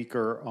much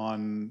weaker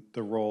on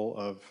the role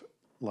of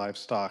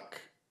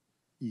livestock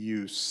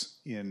use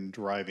in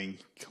driving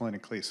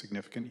clinically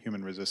significant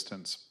human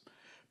resistance,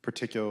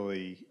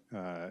 particularly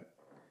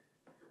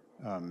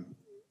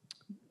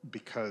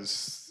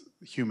because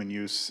human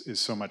use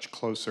is so much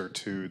closer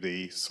to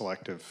the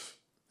selective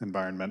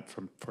environment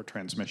for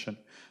transmission.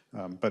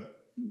 But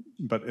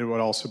it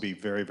would also be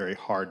very, very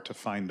hard to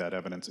find that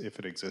evidence if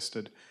it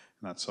existed,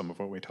 and that's some of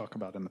what we talk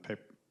about in the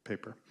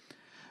paper.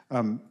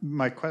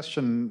 My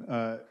question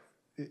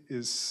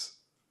is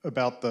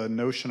about the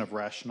notion of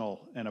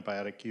rational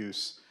antibiotic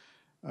use,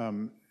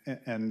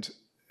 and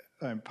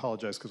I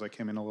apologize because I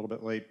came in a little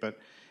bit late, but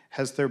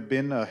has there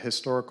been a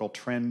historical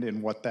trend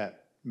in what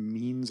that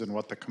means and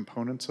what the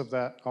components of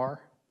that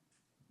are?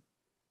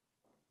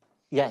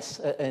 Yes,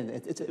 and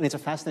it's a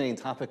fascinating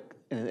topic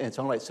in its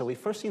own right. So we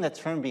first seen that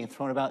term being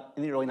thrown about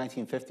in the early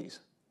 1950s.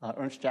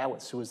 Ernst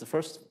Jawitz, who was the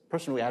first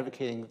person really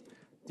advocating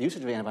the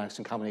usage of antibiotics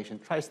in combination,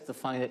 tries to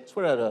define it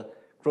sort of at a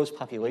gross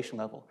population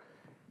level.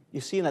 You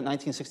see in that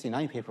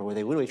 1969 paper where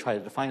they literally try to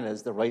define it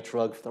as the right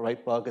drug for the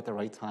right bug at the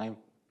right time.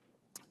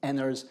 And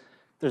there's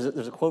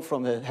a quote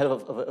from the head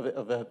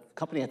of a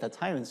company at that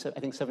time, in I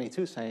think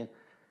 72, saying,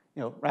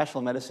 you know,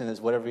 rational medicine is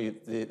whatever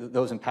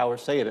those in power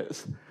say it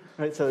is.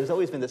 Right? So there's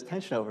always been this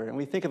tension over it. And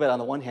we think of it on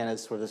the one hand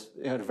as sort of this,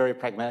 you know, a very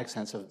pragmatic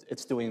sense of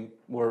it's doing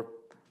more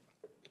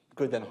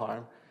good than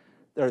harm.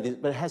 But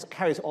it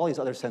carries all these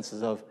other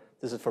senses of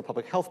this is for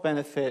public health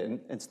benefit, and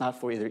it's not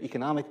for either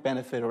economic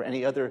benefit or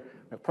any other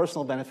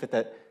personal benefit.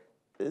 That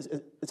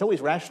it's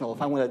always rational.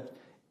 If I want to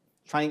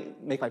try and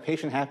make my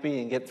patient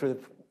happy and get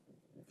through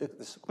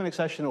this clinic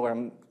session, or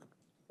I'm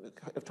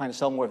trying to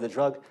sell more of the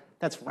drug,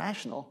 that's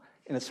rational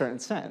in a certain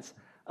sense.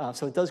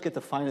 So it does get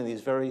defined in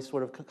these very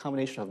sort of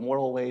combination of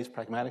moral ways,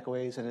 pragmatic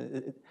ways,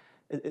 and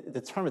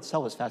the term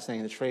itself is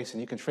fascinating to trace,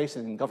 and you can trace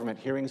it in government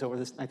hearings over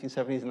the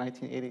 1970s and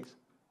 1980s.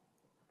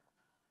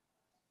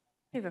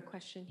 I have a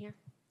question here.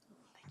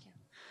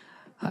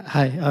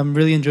 Hi,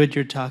 really enjoyed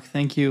your talk.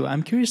 Thank you.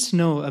 I'm curious to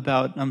know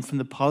about, from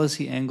the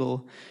policy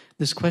angle,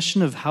 this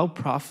question of how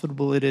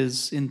profitable it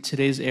is in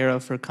today's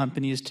era for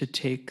companies to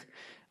take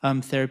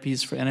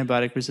therapies for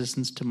antibiotic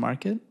resistance to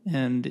market,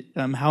 and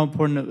how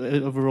important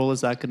of a role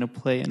is that going to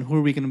play, and who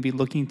are we going to be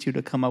looking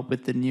to come up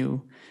with the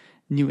new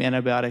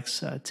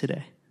antibiotics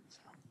today?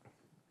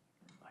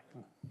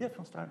 Yeah,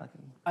 I'll start.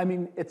 I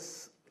mean,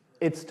 it's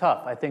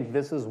tough. I think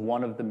this is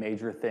one of the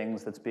major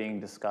things that's being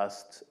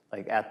discussed,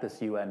 like at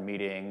this UN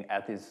meeting,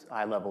 at these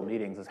high-level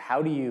meetings, is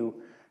how do you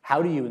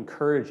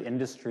encourage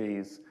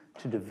industries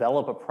to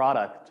develop a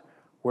product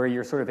where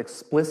you're sort of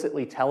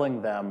explicitly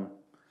telling them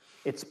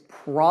it's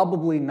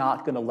probably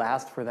not going to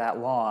last for that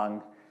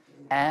long,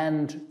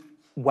 and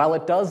while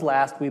it does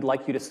last, we'd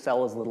like you to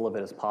sell as little of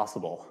it as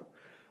possible.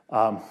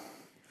 I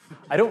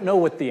don't know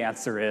what the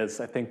answer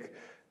is. I think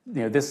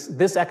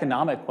this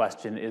economic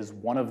question is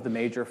one of the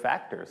major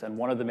factors and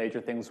one of the major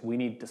things we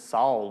need to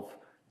solve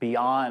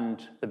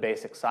beyond the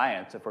basic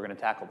science if we're going to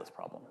tackle this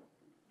problem.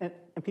 And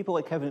people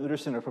like Kevin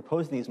Uderson are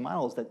proposing these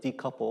models that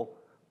decouple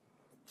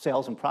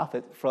sales and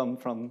profit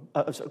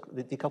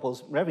that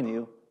decouples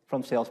revenue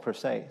from sales per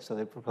se. So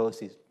they propose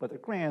these, whether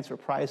grants or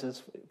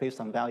prizes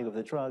based on value of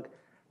the drug.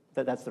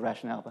 That's the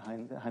rationale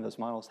behind those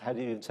models. How do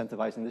you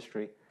incentivize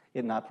industry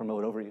yet not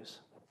promote overuse?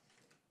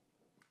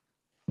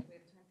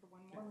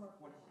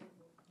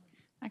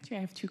 Actually, I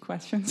have two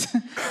questions.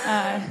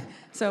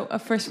 So a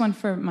first one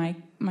for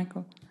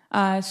Michael.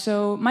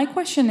 So my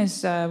question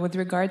is with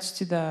regards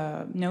to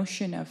the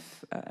notion of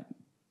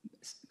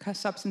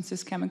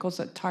substances, chemicals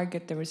that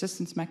target the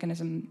resistance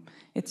mechanism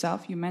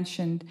itself. You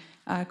mentioned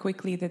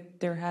quickly that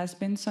there has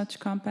been such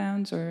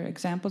compounds or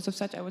examples of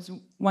such. I was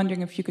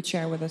wondering if you could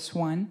share with us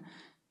one.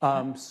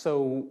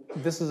 So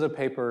this is a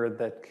paper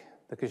that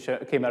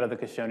came out of the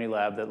Kishoni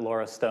lab that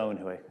Laura Stone,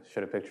 who I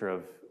showed a picture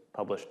of,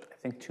 published, I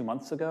think, 2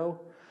 months ago,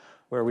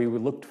 where we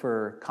looked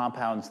for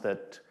compounds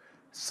that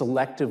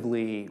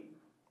selectively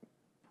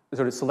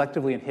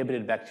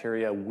inhibited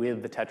bacteria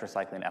with the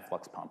tetracycline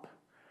efflux pump.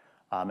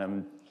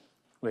 And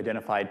we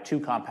identified 2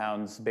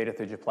 compounds,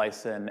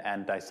 beta-thioglipizin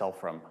and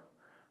disulfiram,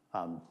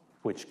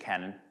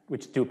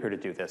 which do appear to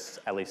do this,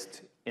 at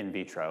least in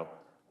vitro.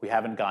 We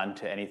haven't gone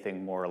to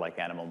anything more like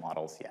animal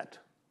models yet.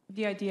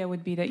 The idea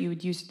would be that you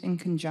would use it in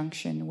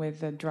conjunction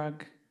with a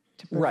drug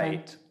to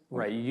prevent.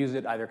 Right. You use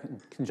it either in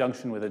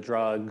conjunction with a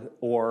drug,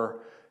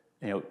 or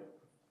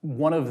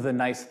one of the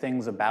nice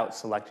things about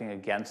selecting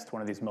against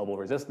one of these mobile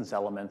resistance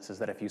elements is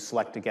that if you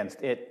select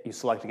against it, you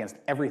select against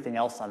everything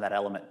else on that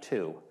element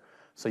too.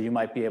 So you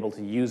might be able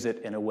to use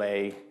it in a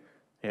way,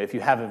 if you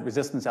have a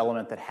resistance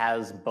element that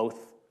has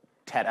both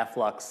TET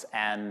efflux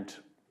and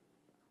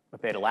a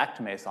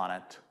beta-lactamase on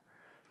it,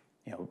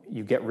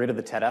 you get rid of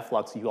the TET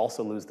efflux, you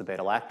also lose the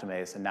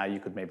beta-lactamase, and now you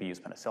could maybe use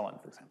penicillin,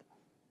 for example.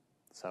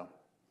 So.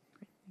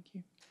 Thank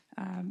you.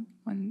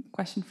 One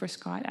question for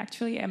Scott,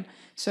 actually.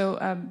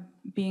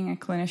 Being a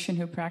clinician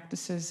who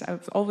practices,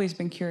 I've always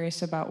been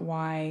curious about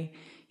why,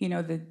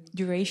 the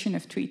duration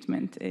of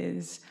treatment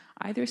is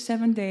either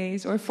 7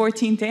 days or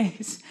 14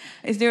 days.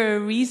 Is there a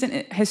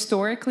reason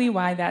historically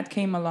why that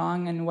came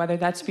along, and whether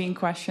that's being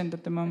questioned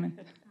at the moment?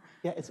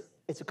 Yeah,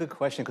 it's a good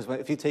question, because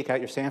if you take out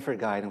your Sanford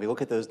guide and we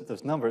look at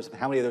those numbers,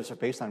 how many of those are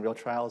based on real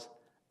trials?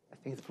 I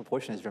think the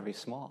proportion is very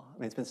small. I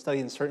mean, it's been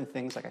studied in certain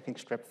things, like I think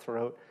strep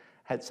throat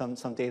had some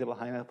data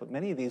behind it, but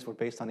many of these were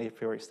based on a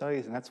priori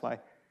studies, and that's why,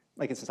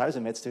 since I was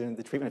a med student,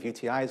 the treatment of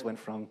UTIs went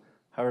from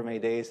however many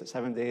days to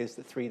 7 days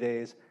to 3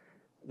 days.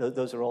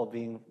 Those are all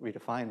being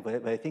redefined,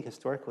 but I think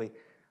historically,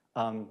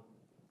 a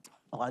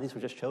lot of these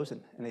were just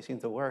chosen, and they seem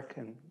to work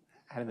and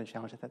hadn't been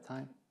challenged at that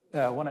time.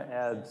 Yeah, I want to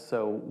add,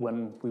 so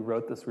when we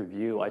wrote this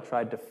review, I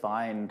tried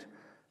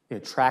to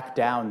track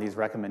down these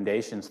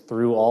recommendations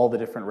through all the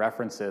different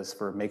references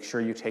for make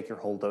sure you take your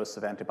whole dose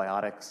of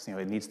antibiotics,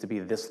 it needs to be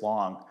this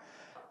long.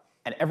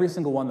 And every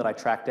single one that I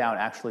tracked down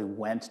actually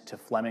went to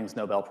Fleming's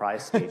Nobel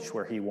Prize speech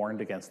where he warned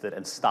against it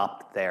and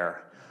stopped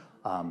there.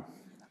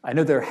 I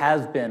know there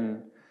have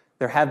been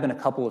a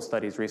couple of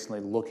studies recently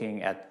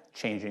looking at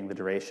changing the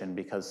duration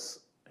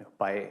because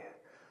by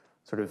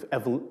sort of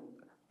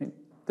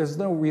there's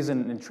no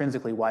reason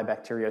intrinsically why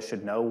bacteria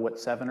should know what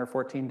 7 or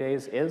 14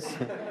 days is,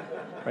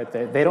 right?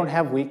 They don't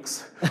have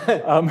weeks.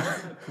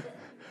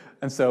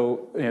 And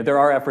so there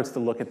are efforts to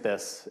look at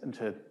this and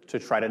to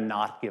try to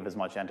not give as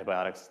much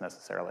antibiotics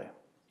necessarily.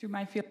 To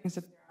my feelings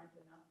that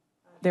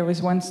there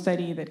was one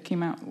study that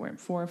came out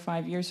 4 or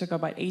 5 years ago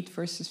about 8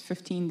 versus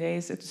 15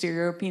 days. It's a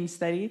European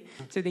study,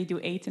 so they do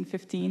 8 and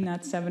 15,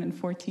 not 7 and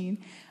 14,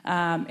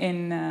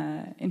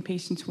 in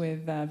patients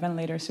with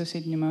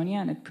ventilator-associated pneumonia,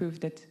 and it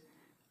proved that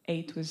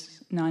 8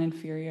 was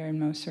non-inferior in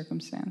most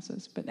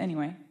circumstances. But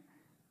anyway,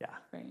 yeah,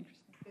 very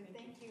interesting.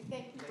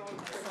 Thank you both.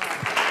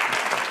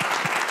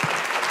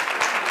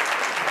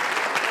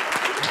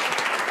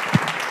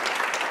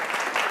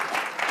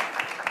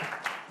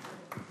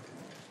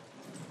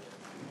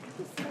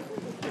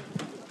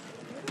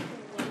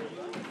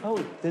 Oh,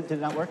 did it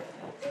not work?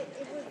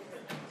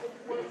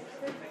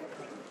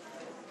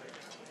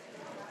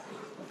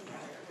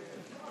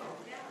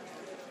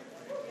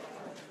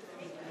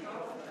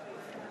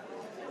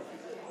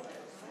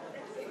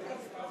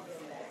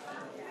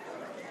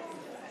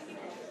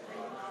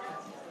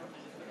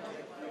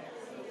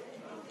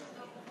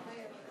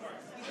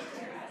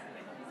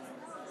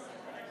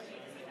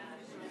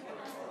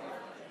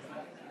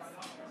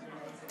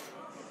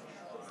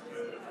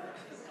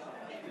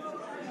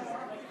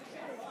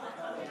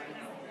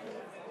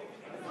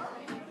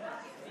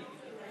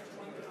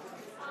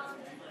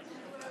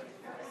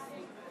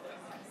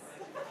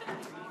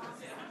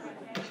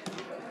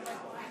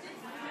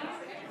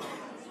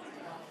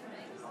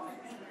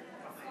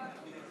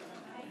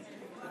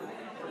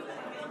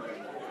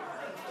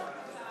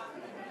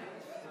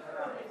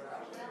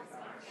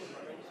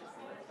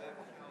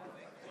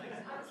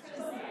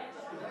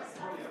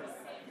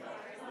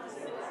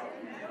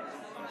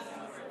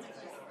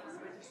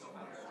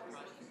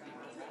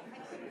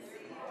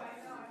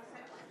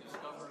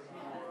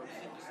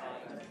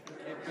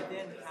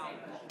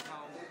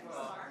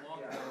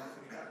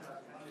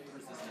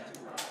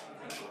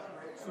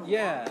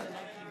 Yeah.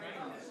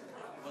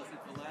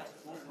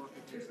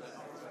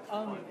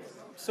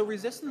 So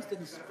resistance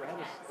didn't spread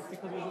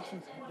because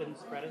resistance didn't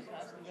spread as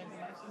fast as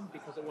vancomycin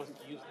because it wasn't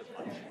used as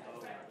much.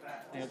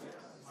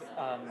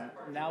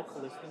 Now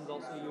colistin is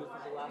also used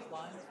as the last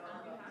line,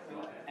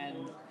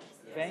 and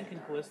vanc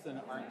and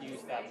colistin aren't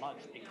used that much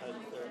because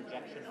they're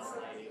injection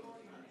only.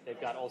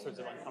 They've got all sorts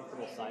of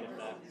uncomfortable side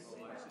effects,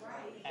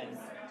 and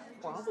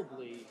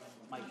probably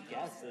my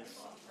guess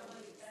is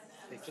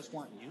they just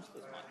weren't used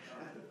as much.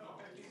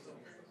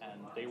 And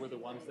they were the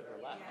ones that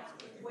were left.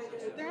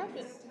 There have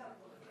been,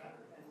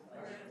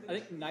 I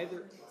think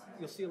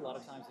you'll see a lot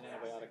of times in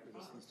antibiotic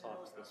resistance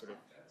talks the sort of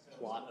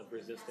plot of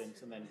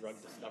resistance and then drug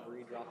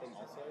discovery dropping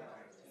also.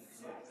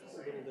 It's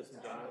a little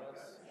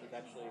disingenuous.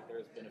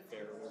 There's been a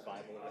fair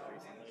revival of it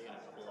recently, and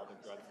a couple other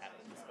drugs have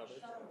been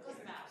discovered.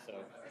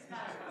 So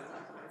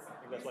I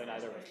think that's why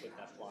neither of us put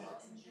that plot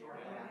up.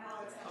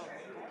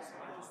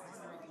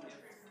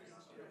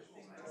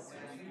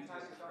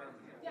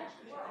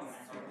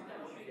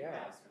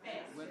 Yeah.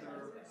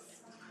 Whether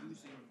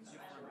using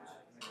different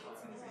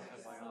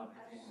antibiotics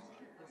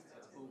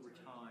over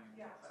time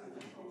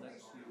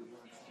lets you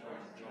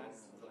learn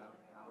about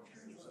how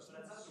resistance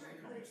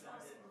comes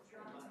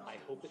up. I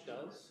hope it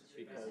does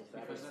because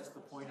That's the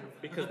point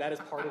of because that is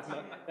part of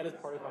my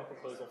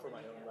proposal for my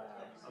own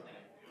lab.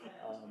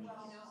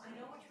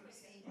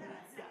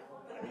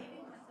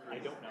 I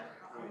don't know.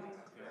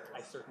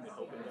 I certainly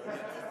hope it does.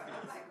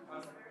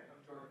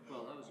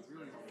 Well, that was a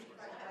really helpful.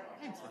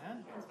 Thanks,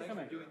 man. Thanks for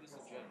coming. Doing this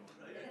again.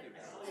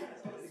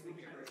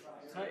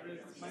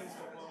 My name's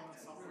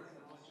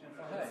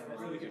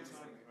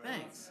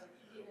Thanks.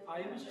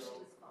 I was just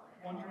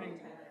wondering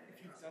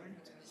if you've done any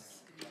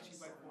tests in the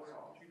 2x4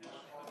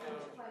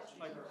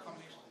 like a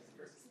combination of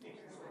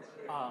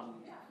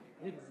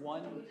I did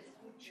one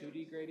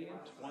 2D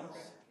gradient once,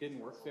 didn't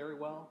work very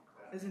well.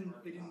 as in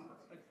they didn't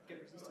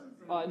get resistant?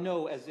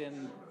 No, as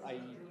in I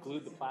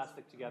glued the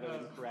plastic together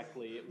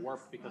incorrectly. It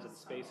warped because of the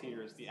space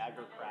heaters. The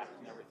agar cracked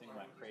and everything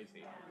went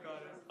crazy.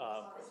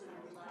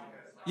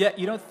 Yeah,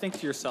 you don't think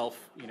to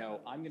yourself,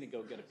 I'm going to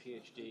go get a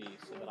PhD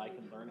so that I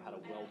can learn how to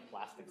weld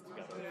plastics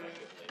together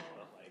effectively.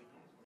 But